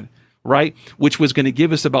transportation, right, which was going to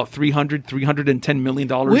give us about $310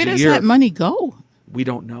 million a year. Where does that money go? We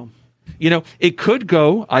don't know. It could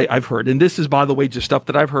go, I've heard, and this is, by the way, just stuff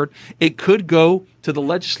that I've heard, it could go to the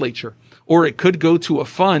legislature, or it could go to a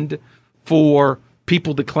fund for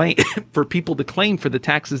people to claim for the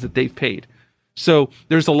taxes that they've paid. So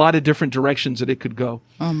there's a lot of different directions that it could go.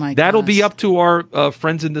 Oh my! That'll be up to our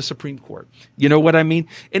friends in the Supreme Court. You know what I mean?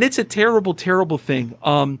 And it's a terrible, terrible thing.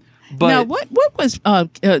 But now, what was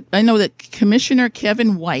I know that Commissioner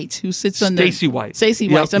Kevin White, who sits on Stacey White, Stacey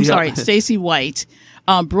White,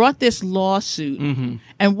 brought this lawsuit. Mm-hmm.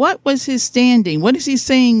 And what was his standing? What is he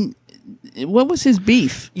saying? What was his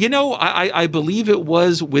beef? I believe it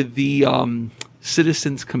was with the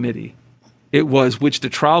Citizens Committee. It was, which the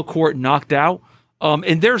trial court knocked out.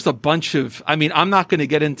 And there's a bunch of, I'm not going to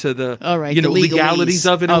get into the, the legalities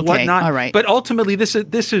of it and whatnot. All right. But ultimately, this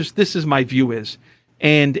is my view is,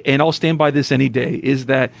 and I'll stand by this any day, is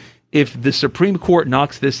that if the Supreme Court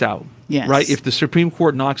knocks this out, yes, right? If the Supreme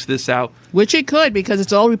Court knocks this out, which it could, because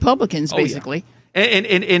it's all Republicans basically. Yeah.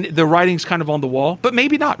 And the writing's kind of on the wall, but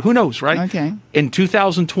maybe not. Who knows, right? Okay. In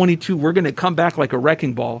 2022, we're going to come back like a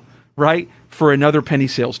wrecking ball, right, for another penny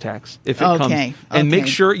sales tax if it comes. And make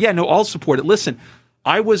sure, I'll support it. Listen,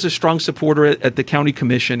 I was a strong supporter at the county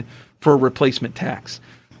commission for a replacement tax.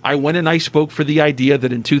 I went and I spoke for the idea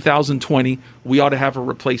that in 2020, we ought to have a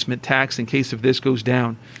replacement tax in case if this goes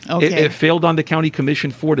down. Okay. It failed on the county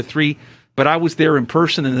commission 4-3, but I was there in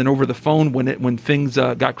person and then over the phone when things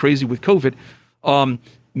got crazy with COVID,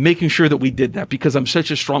 making sure that we did that because I'm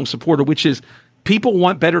such a strong supporter, which is people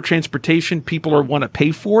want better transportation. People want to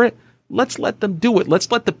pay for it. Let's let them do it.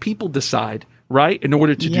 Let's let the people decide, right, in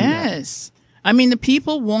order to do that. Yes. I mean, the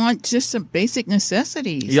people want just some basic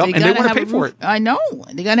necessities. Yep, and they want to pay for it. I know.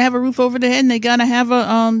 They got to have a roof over their head, and they got to have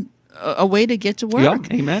a way to get to work.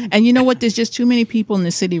 Yep, amen. And you know what? There's just too many people in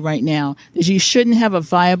the city right now that you shouldn't have a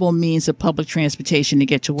viable means of public transportation to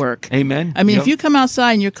get to work. Amen. I mean, Yep. if you come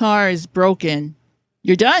outside and your car is broken,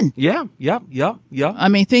 you're done. Yeah. I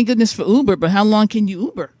mean, thank goodness for Uber, but how long can you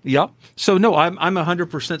Uber? Yep. So no, I'm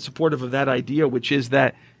 100% supportive of that idea, which is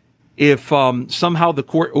that if somehow the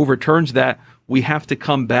court overturns that, we have to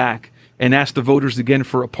come back and ask the voters again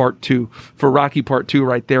for a part 2, for Rocky Part 2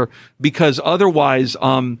 right there, because otherwise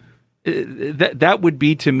that would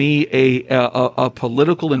be to me a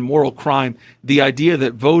political and moral crime. The idea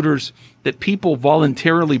that people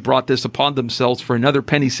voluntarily brought this upon themselves for another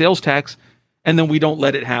penny sales tax, and then we don't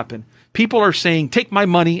let it happen. People are saying, take my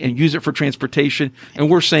money and use it for transportation, and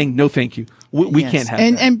we're saying, no, thank you. We Yes. can't have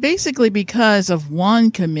and that. And basically because of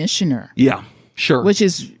one commissioner. Yeah, sure. Which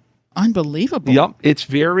is unbelievable. Yep, it's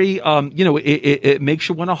very it makes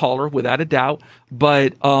you want to holler without a doubt.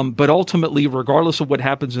 But ultimately, regardless of what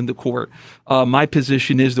happens in the court, my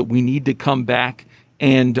position is that we need to come back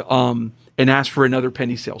and ask for another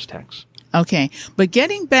penny sales tax. Okay, but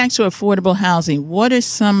getting back to affordable housing, what are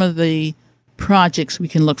some of the projects we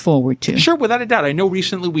can look forward to? Sure, without a doubt. I know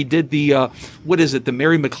recently we did the the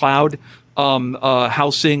Mary McLeod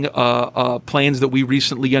housing plans that we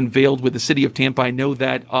recently unveiled with the city of Tampa. I know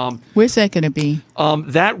that. Where's that going to be?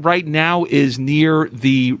 That right now is near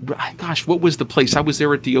what was the place? I was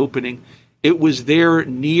there at the opening. It was there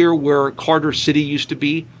near where Carter City used to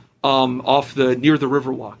be. Near the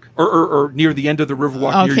Riverwalk or near the end of the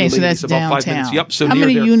Riverwalk. Okay, so that's about downtown. 5 minutes. Yep. So how near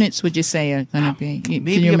many there. units would you say are going to be?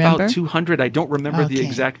 Maybe you about remember? 200. I don't remember the Okay.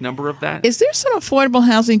 exact number of that. Is there some affordable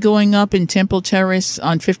housing going up in Temple Terrace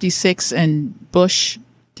on 56 and Bush?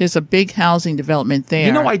 There's a big housing development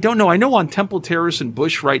there. I don't know. I know on Temple Terrace and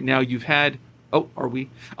Bush right now you've had. Oh, are we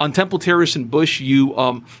on Temple Terrace and Bush?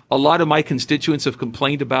 A lot of my constituents have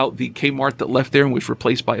complained about the Kmart that left there and was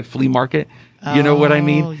replaced by a flea market. You know what I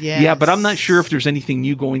mean? Yes. Yeah, but I'm not sure if there's anything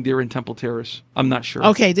new going there in Temple Terrace. I'm not sure.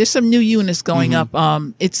 Okay, there's some new units going Mm-hmm.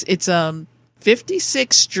 up. It's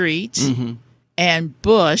 56th Street Mm-hmm. and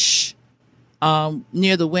Bush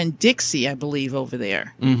near the Winn-Dixie, I believe, over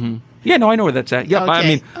there. Mm-hmm. Yeah, no, I know where that's at. Yeah, I Okay,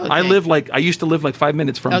 mean, I used to live like 5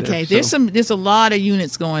 minutes from there. Okay, so. there's a lot of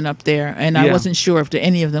units going up there, and I Yeah. wasn't sure if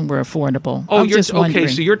any of them were affordable. Oh, I'm just wondering.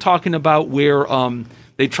 okay. So you're talking about where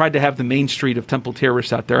they tried to have the main street of Temple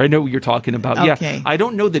Terrace out there. I know what you're talking about. Okay. Yeah, I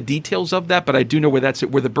don't know the details of that, but I do know where that's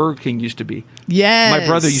at, where the Burger King used to be. Yes. My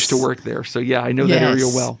brother used to work there, so yeah, I know that area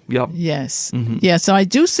Yes. well. Yep. Yes. Mhm. Yeah. So I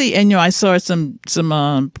do see, and I saw some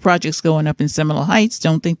projects going up in Seminole Heights.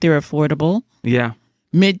 Don't think they're affordable. Yeah.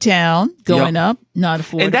 Midtown going Yep. up, not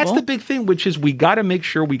affordable. And that's the big thing, which is we got to make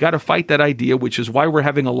sure we got to fight that idea, which is why we're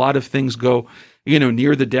having a lot of things go,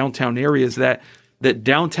 near the downtown areas that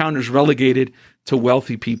downtown is relegated to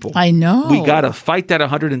wealthy people. I know. We got to fight that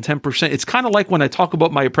 110%. It's kind of like when I talk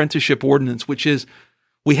about my apprenticeship ordinance, which is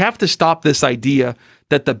we have to stop this idea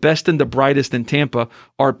that the best and the brightest in Tampa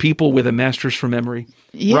are people with a master's from Emory,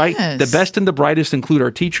 right? Yes. The best and the brightest include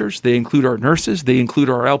our teachers. They include our nurses. They include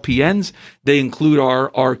our LPNs. They include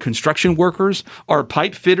our construction workers, our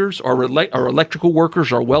pipe fitters, our electrical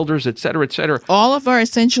workers, our welders, et cetera, et cetera. All of our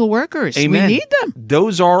essential workers. Amen. We need them.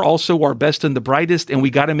 Those are also our best and the brightest, and we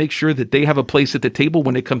got to make sure that they have a place at the table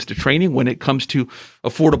when it comes to training, when it comes to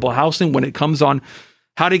affordable housing, when it comes on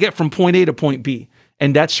how to get from point A to point B.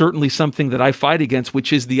 And that's certainly something that I fight against,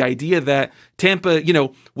 which is the idea that Tampa,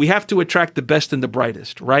 we have to attract the best and the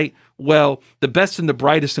brightest, right? Well, the best and the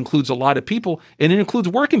brightest includes a lot of people, and it includes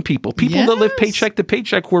working people that live paycheck to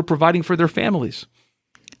paycheck who are providing for their families.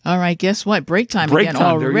 All right. Guess what? Break time Break again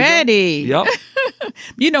time. There you go. already. Yep.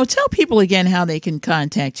 Tell people again how they can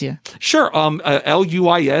contact you. Sure.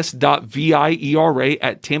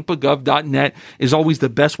 luis.viera@tampagov.net is always the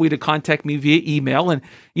best way to contact me via email. And,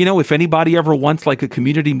 if anybody ever wants like a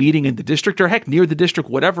community meeting in the district or heck, near the district,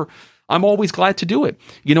 whatever, I'm always glad to do it.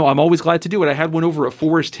 I'm always glad to do it. I had one over at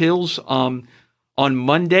Forest Hills on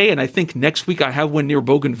Monday, and I think next week I have one near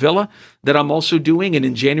Bougainvillea that I'm also doing. And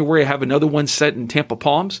in January, I have another one set in Tampa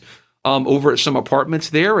Palms. Over at some apartments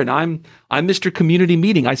there, and I'm Mr. Community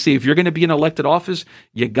Meeting. I say if you're going to be in elected office,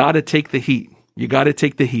 you got to take the heat. You got to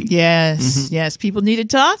take the heat. Yes, yes. People need to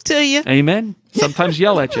talk to you. Amen. Sometimes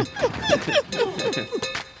yell at you.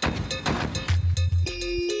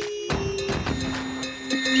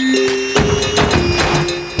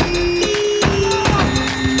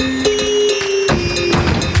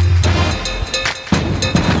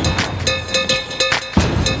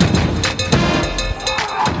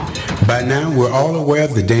 By now, we're all aware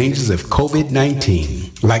of the dangers of COVID-19.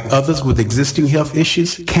 Like others with existing health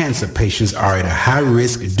issues, cancer patients are at a high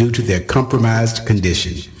risk due to their compromised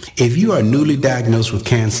condition. If you are newly diagnosed with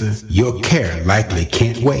cancer, your care likely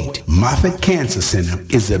can't wait. Moffitt Cancer Center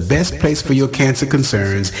is the best place for your cancer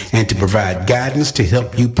concerns and to provide guidance to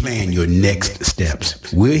help you plan your next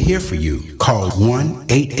steps. We're here for you. Call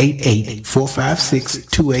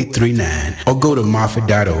 1-888-456-2839 or go to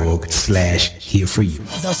moffitt.org/here-for-you.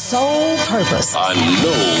 The Sole Purpose. I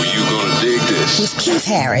know you're going to dig this. With Keith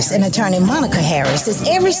Harris and attorney Monica Harris is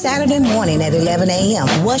every Saturday morning at 11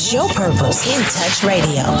 a.m. What's your purpose? In Touch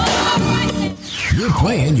Radio. You're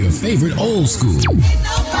playing your favorite old school. Today's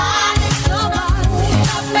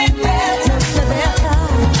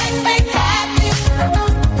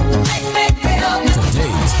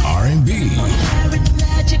R&B.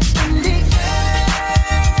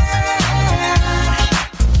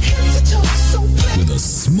 With a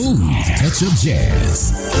smooth touch of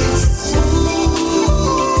jazz.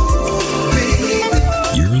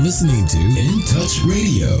 You're listening to In Touch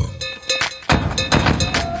Radio.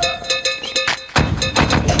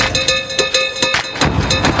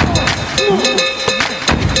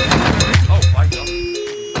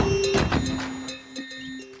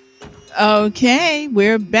 Okay,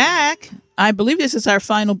 we're back. I believe this is our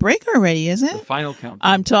final break already, isn't it? The final count.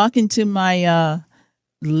 I'm talking to my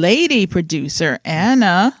lady producer,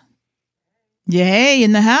 Anna. Yay,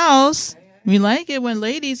 in the house. We like it when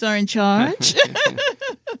ladies are in charge.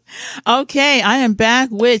 Okay, I am back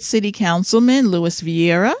with City Councilman Louis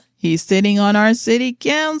Vieira. He's sitting on our city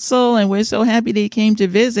council, and we're so happy that he came to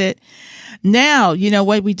visit. Now, you know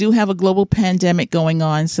what? We do have a global pandemic going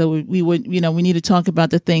on, so we would, we need to talk about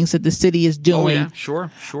the things that the city is doing. Oh, yeah, sure.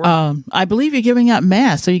 I believe you're giving out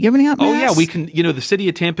masks. Are you giving out masks? Oh, yeah, we can. The city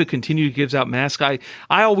of Tampa continues gives out masks. I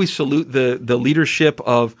always salute the leadership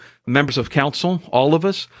of members of council, all of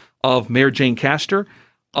us, of Mayor Jane Castor,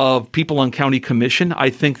 of people on county commission. I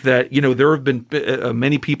think that, there have been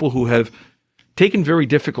many people who have taken very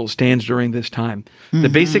difficult stands during this time. Mm-hmm. The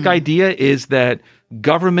basic idea is that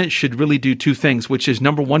government should really do two things, which is,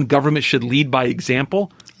 number one, government should lead by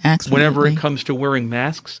example. Absolutely. Whenever it comes to wearing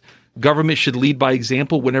masks. Government should lead by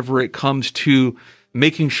example whenever it comes to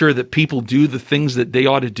making sure that people do the things that they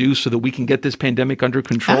ought to do so that we can get this pandemic under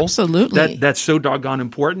control. Absolutely. That's so doggone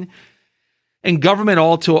important. And government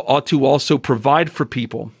ought to also provide for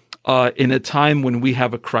people in a time when we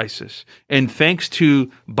have a crisis. And thanks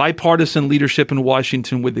to bipartisan leadership in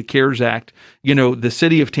Washington with the CARES Act, the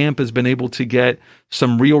city of Tampa has been able to get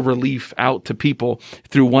some real relief out to people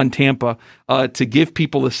through One Tampa to give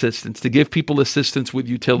people assistance with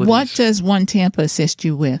utilities. What does One Tampa assist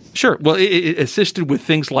you with? Sure. Well, it assisted with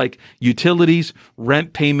things like utilities,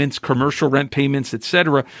 rent payments, commercial rent payments, et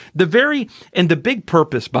cetera. The big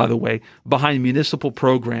purpose, by the way, behind municipal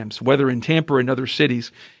programs, whether in Tampa or in other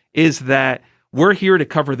cities, is that we're here to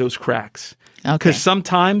cover those cracks. Because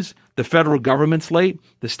sometimes the federal government's late.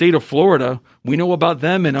 The state of Florida, we know about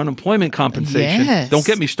them and unemployment compensation. Yes. Don't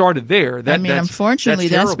get me started there. Unfortunately,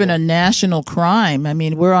 that's been a national crime.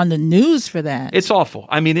 We're on the news for that. It's awful.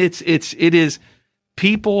 It is.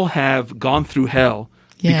 People have gone through hell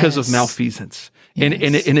because of malfeasance. Yes.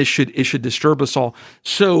 And it should disturb us all.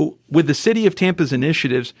 So with the city of Tampa's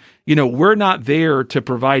initiatives, we're not there to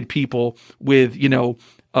provide people with,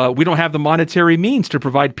 we don't have the monetary means to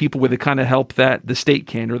provide people with the kind of help that the state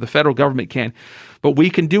can or the federal government can. What we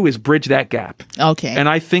can do is bridge that gap. Okay. And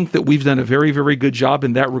I think that we've done a very, very good job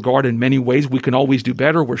in that regard in many ways. We can always do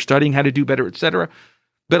better. We're studying how to do better, et cetera.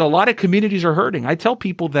 But a lot of communities are hurting. I tell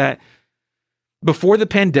people that before the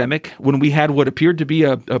pandemic, when we had what appeared to be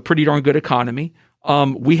a pretty darn good economy,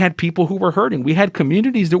 we had people who were hurting. We had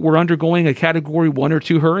communities that were undergoing a Category 1 or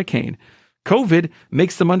 2 hurricane. COVID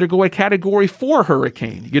makes them undergo a Category 4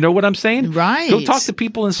 hurricane. You know what I'm saying? Right. Go talk to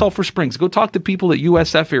people in Sulphur Springs. Go talk to people at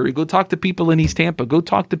USF area. Go talk to people in East Tampa. Go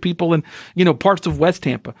talk to people in, parts of West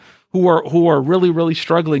Tampa who are really, really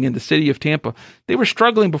struggling in the city of Tampa. They were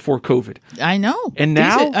struggling before COVID. I know. And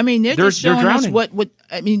now they're just showing us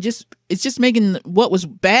it's just making what was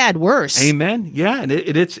bad worse. Amen. Yeah, and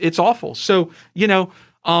it's awful. So,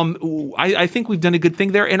 I think we've done a good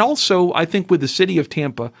thing there. And also, I think with the city of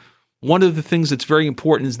Tampa, one of the things that's very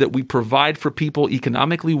important is that we provide for people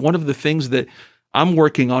economically. One of the things that I'm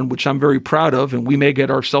working on, which I'm very proud of, and we may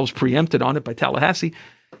get ourselves preempted on it by Tallahassee,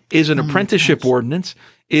 is an apprenticeship ordinance,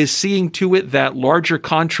 is seeing to it that larger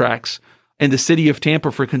contracts in the city of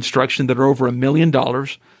Tampa for construction that are over $1 million,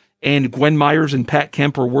 and Gwen Myers and Pat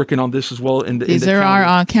Kemp are working on this as well. These are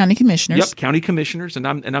our county commissioners. Yep, county commissioners, and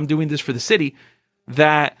I'm doing this for the city,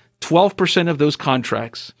 that 12% of those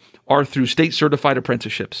contracts are through state certified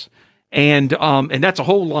apprenticeships. And that's a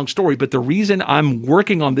whole long story, but the reason I'm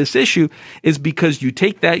working on this issue is because you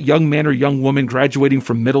take that young man or young woman graduating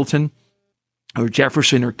from Middleton or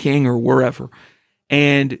Jefferson or King or wherever,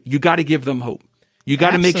 and you got to give them hope. You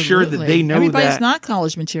got to make sure that they know everybody's not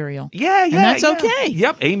college material. Yeah, and that's okay.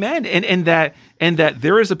 Yep, amen. And that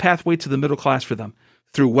there is a pathway to the middle class for them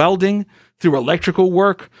through welding, through electrical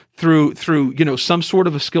work, through some sort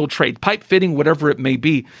of a skilled trade, pipe fitting, whatever it may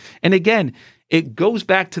be. And again, it goes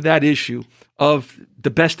back to that issue of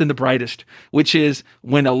the best and the brightest, which is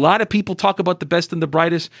when a lot of people talk about the best and the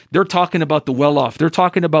brightest, they're talking about the well-off. They're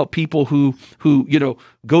talking about people who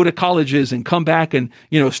go to colleges and come back and,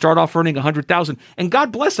 start off earning $100,000. And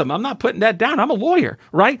God bless them. I'm not putting that down. I'm a lawyer,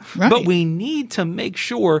 right? But we need to make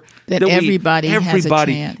sure that everybody has a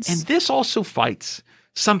chance. And this also fights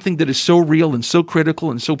something that is so real and so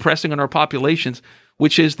critical and so pressing on our populations,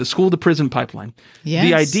 which is the school to prison pipeline. Yes.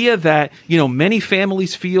 The idea that, many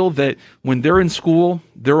families feel that when they're in school,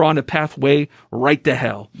 they're on a pathway right to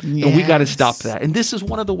hell. Yes. And we got to stop that. And this is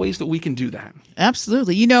one of the ways that we can do that.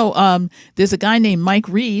 Absolutely. There's a guy named Mike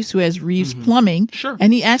Reeves who has Reeves Plumbing. Sure.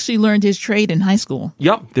 And he actually learned his trade in high school.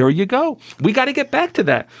 Yep. There you go. We got to get back to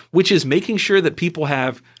that, which is making sure that people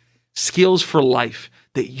have skills for life.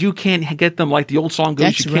 That you can't get them, like the old song goes,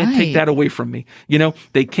 That's you can't right. take that away from me.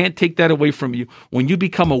 They can't take that away from you. When you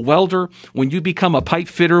become a welder, when you become a pipe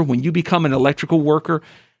fitter, when you become an electrical worker,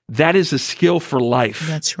 that is a skill for life.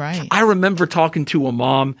 That's right. I remember talking to a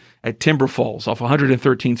mom at Timber Falls off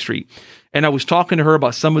 113th Street, and I was talking to her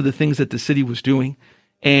about some of the things that the city was doing.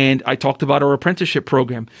 And I talked about our apprenticeship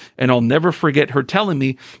program, and I'll never forget her telling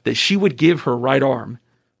me that she would give her right arm,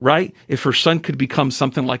 right? If her son could become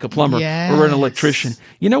something like a plumber or an electrician.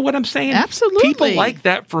 You know what I'm saying? Absolutely. People like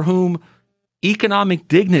that for whom economic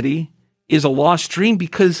dignity is a lost dream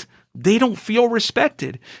because they don't feel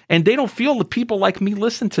respected and they don't feel that people like me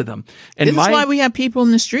listen to them. And this is why we have people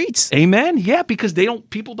in the streets. Amen. Yeah, because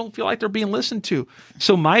people don't feel like they're being listened to.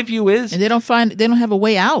 So my view is, and they don't have a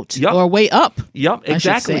way out Yep. or a way up. Yep,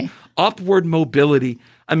 exactly. Upward mobility.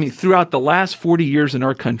 I mean, throughout the last 40 years in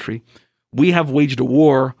our country, we have waged a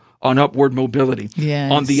war on upward mobility,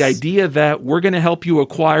 on the idea that we're going to help you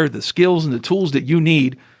acquire the skills and the tools that you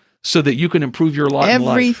need so that you can improve your lot in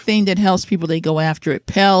life. Everything that helps people, they go after it.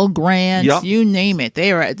 Pell Grants, you name it.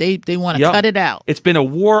 They want to cut it out. It's been a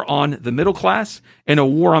war on the middle class and a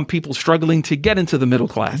war on people struggling to get into the middle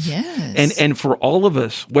class. Yes. And for all of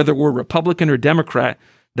us, whether we're Republican or Democrat,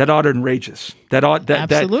 that ought to enrage us.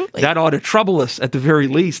 Absolutely. That ought to trouble us at the very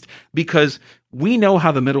least, because we know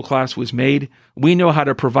how the middle class was made. We know how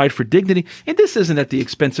to provide for dignity. And this isn't at the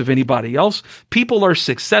expense of anybody else. People are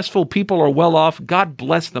successful. People are well off. God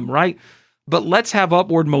bless them, right? But let's have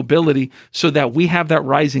upward mobility so that we have that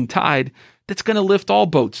rising tide that's going to lift all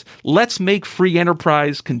boats. Let's make free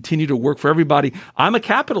enterprise continue to work for everybody. I'm a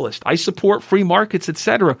capitalist. I support free markets,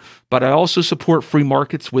 etc., but I also support free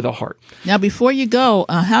markets with a heart. Now, before you go,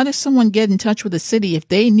 how does someone get in touch with the city if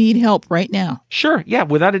they need help right now? Sure. Yeah,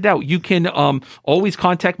 without a doubt. You can always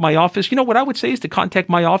contact my office. What I would say is to contact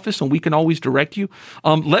my office, and we can always direct you.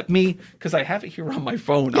 Because I have it here on my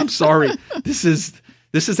phone. I'm sorry.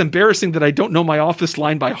 This is embarrassing that I don't know my office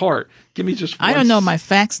line by heart. Give me just one. I don't know my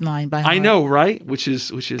fax line by heart. I know, right? Which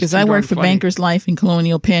is because I work for Bankers Life and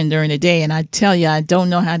Colonial Penn during the day, and I tell you, I don't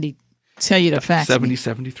know how to tell you to fax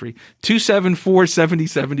 7073 274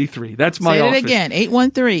 7073. That's my office. Say it again.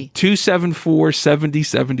 813 274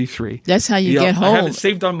 7073. That's how you get hold. I have it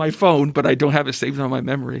saved on my phone, but I don't have it saved on my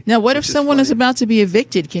memory. Now, what if someone is about to be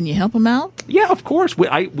evicted? Can you help them out? Yeah, of course.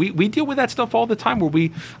 We deal with that stuff all the time.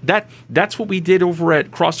 That's what we did over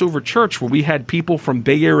at Crossover Church, where we had people from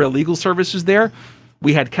Bay Area Legal Services there.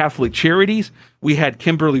 We had Catholic Charities. We had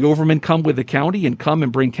Kimberly Overman come with the county and come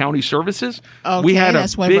and bring county services. Okay,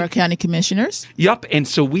 that's one of our county commissioners. Yep, and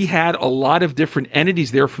so we had a lot of different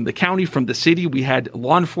entities there from the county, from the city. We had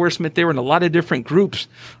law enforcement there and a lot of different groups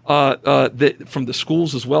from the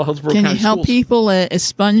schools as well. Hillsborough Can County you help schools. people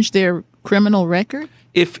expunge their criminal record?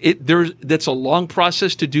 That's a long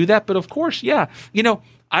process to do that, but of course, yeah.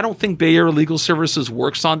 I don't think Bay Area Legal Services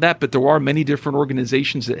works on that, but there are many different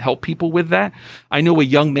organizations that help people with that. I know a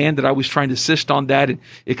young man that I was trying to assist on that, and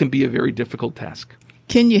it can be a very difficult task.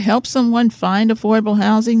 Can you help someone find affordable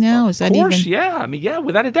housing now? Is that Of course, even? yeah. I mean, yeah,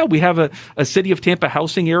 without a doubt. We have a City of Tampa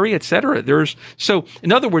housing area, et cetera. So,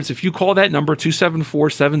 in other words, if you call that number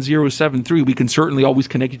 274-7073, we can certainly always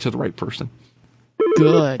connect you to the right person.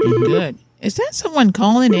 Good, good. Is that someone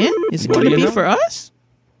calling in? Is it What going do to you be know? for us?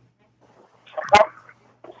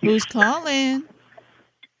 Who's calling?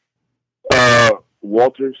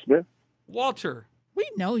 Walter Smith. Walter. We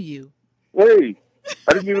know you. Hey,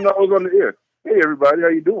 I didn't even know I was on the air. Hey, everybody, how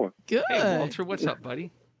you doing? Good. Hey, Walter, what's up,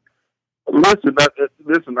 buddy? Listen,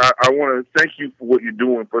 I want to thank you for what you're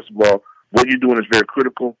doing. First of all, what you're doing is very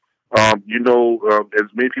critical. As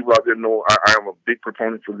many people out there know, I am a big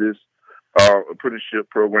proponent for this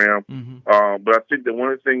apprenticeship program. But I think that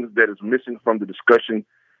one of the things that is missing from the discussion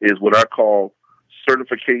is what I call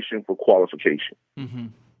certification for qualification.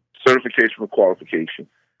 Certification for qualification.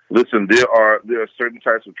 Listen, there are certain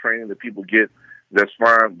types of training that people get that's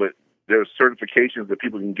fine, but there are certifications that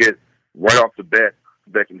people can get right off the bat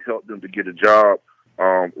that can help them to get a job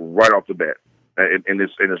right off the bat, and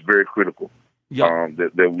it's very critical.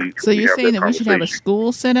 That we. So you're have saying that we should have a conversation.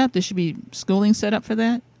 school set up? There should be schooling set up for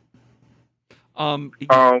that? Go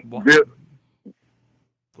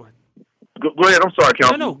ahead. I'm sorry,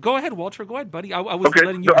 Councilman. No, go ahead, Walter. Go ahead, buddy. I was Okay.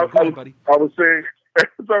 letting you go. Go ahead, buddy. I was saying,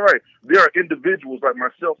 it's all right. There are individuals like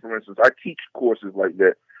myself, for instance. I teach courses like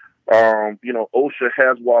that. OSHA,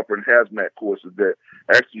 HAZWOP, and HAZMAT courses that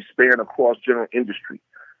actually span across general industry.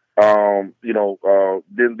 Then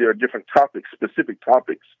there are different topics, specific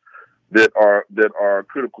topics that are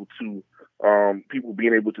critical to people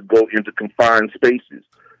being able to go into confined spaces.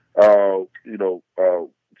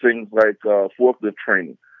 Things like forklift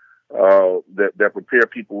training. That prepare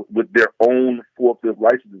people with their own forklift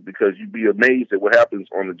licenses, because you'd be amazed at what happens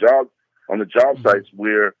on the job sites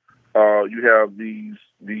where you have these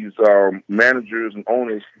managers and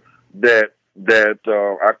owners that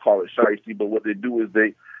I call it shiesty, but what they do is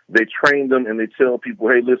they train them and they tell people,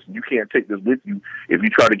 hey, listen, you can't take this with you if you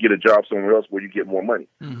try to get a job somewhere else where you get more money.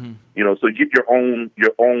 So get your own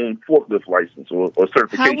forklift license or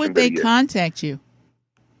certification. How would they contact you?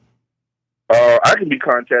 I can be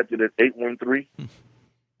contacted at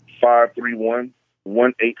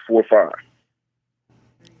 813-531-1845.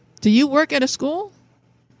 Do you work at a school?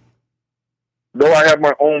 No, I have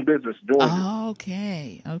my own business doing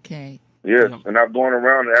it. Okay. Yes, and I've gone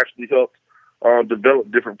around and actually helped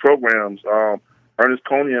develop different programs. Ernest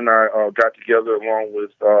Coney and I got together along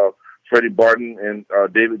with Freddie Barton and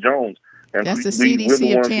David Jones. And That's the we're the CDC of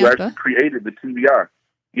ones who Tampa. actually created the TBI.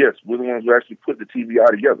 Yes, we're the ones who actually put the TBI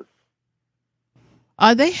together.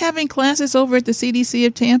 Are they having classes over at the CDC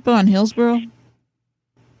of Tampa on Hillsborough?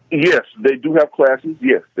 Yes, they do have classes.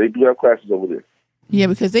 Yes, they do have classes over there. Yeah,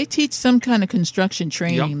 because they teach some kind of construction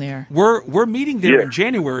training there. We're meeting there in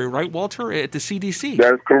January, right, Walter, at the CDC?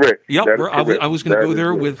 That is correct. Yep, That is correct. I was going to That go is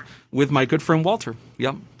there correct. with my good friend Walter.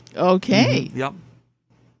 Yep. Okay. Yep.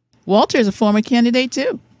 Walter is a former candidate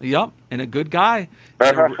too. Yep, and a good guy,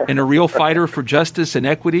 and a real fighter for justice and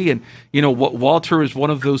equity. And Walter is one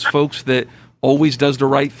of those folks that always does the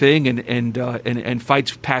right thing and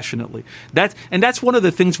fights passionately. That's one of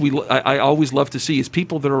the things I always love to see is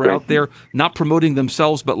people that are out there not promoting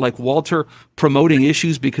themselves, but like Walter, promoting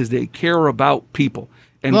issues because they care about people.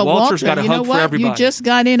 And well, Walter's Walter, got a hug for everybody. You just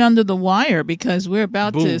got in under the wire because we're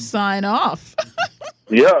about Boom. to sign off.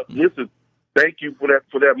 Yeah, listen, thank you for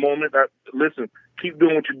that moment. Listen, keep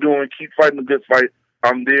doing what you're doing. Keep fighting the good fight.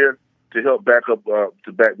 I'm there to help back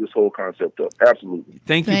this whole concept up. Absolutely.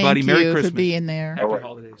 Thank you, buddy. Merry Thank you Christmas. for being there. All right.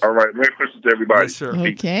 All right. Merry Christmas to everybody. Yes, sir.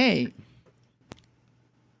 Okay.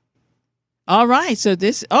 All right. So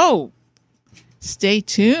stay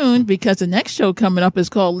tuned because the next show coming up is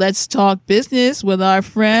called Let's Talk Business with our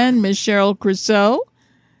friend, Ms. Cheryl Crusoe.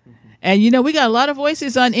 And, we got a lot of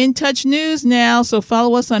voices on In Touch News now. So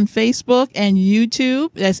follow us on Facebook and YouTube.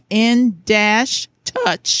 That's In-Touch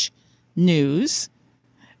News.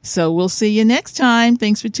 So we'll see you next time.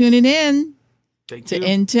 Thanks for tuning in to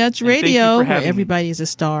In Touch Radio, where everybody is a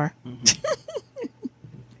star.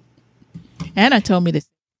 Anna told me to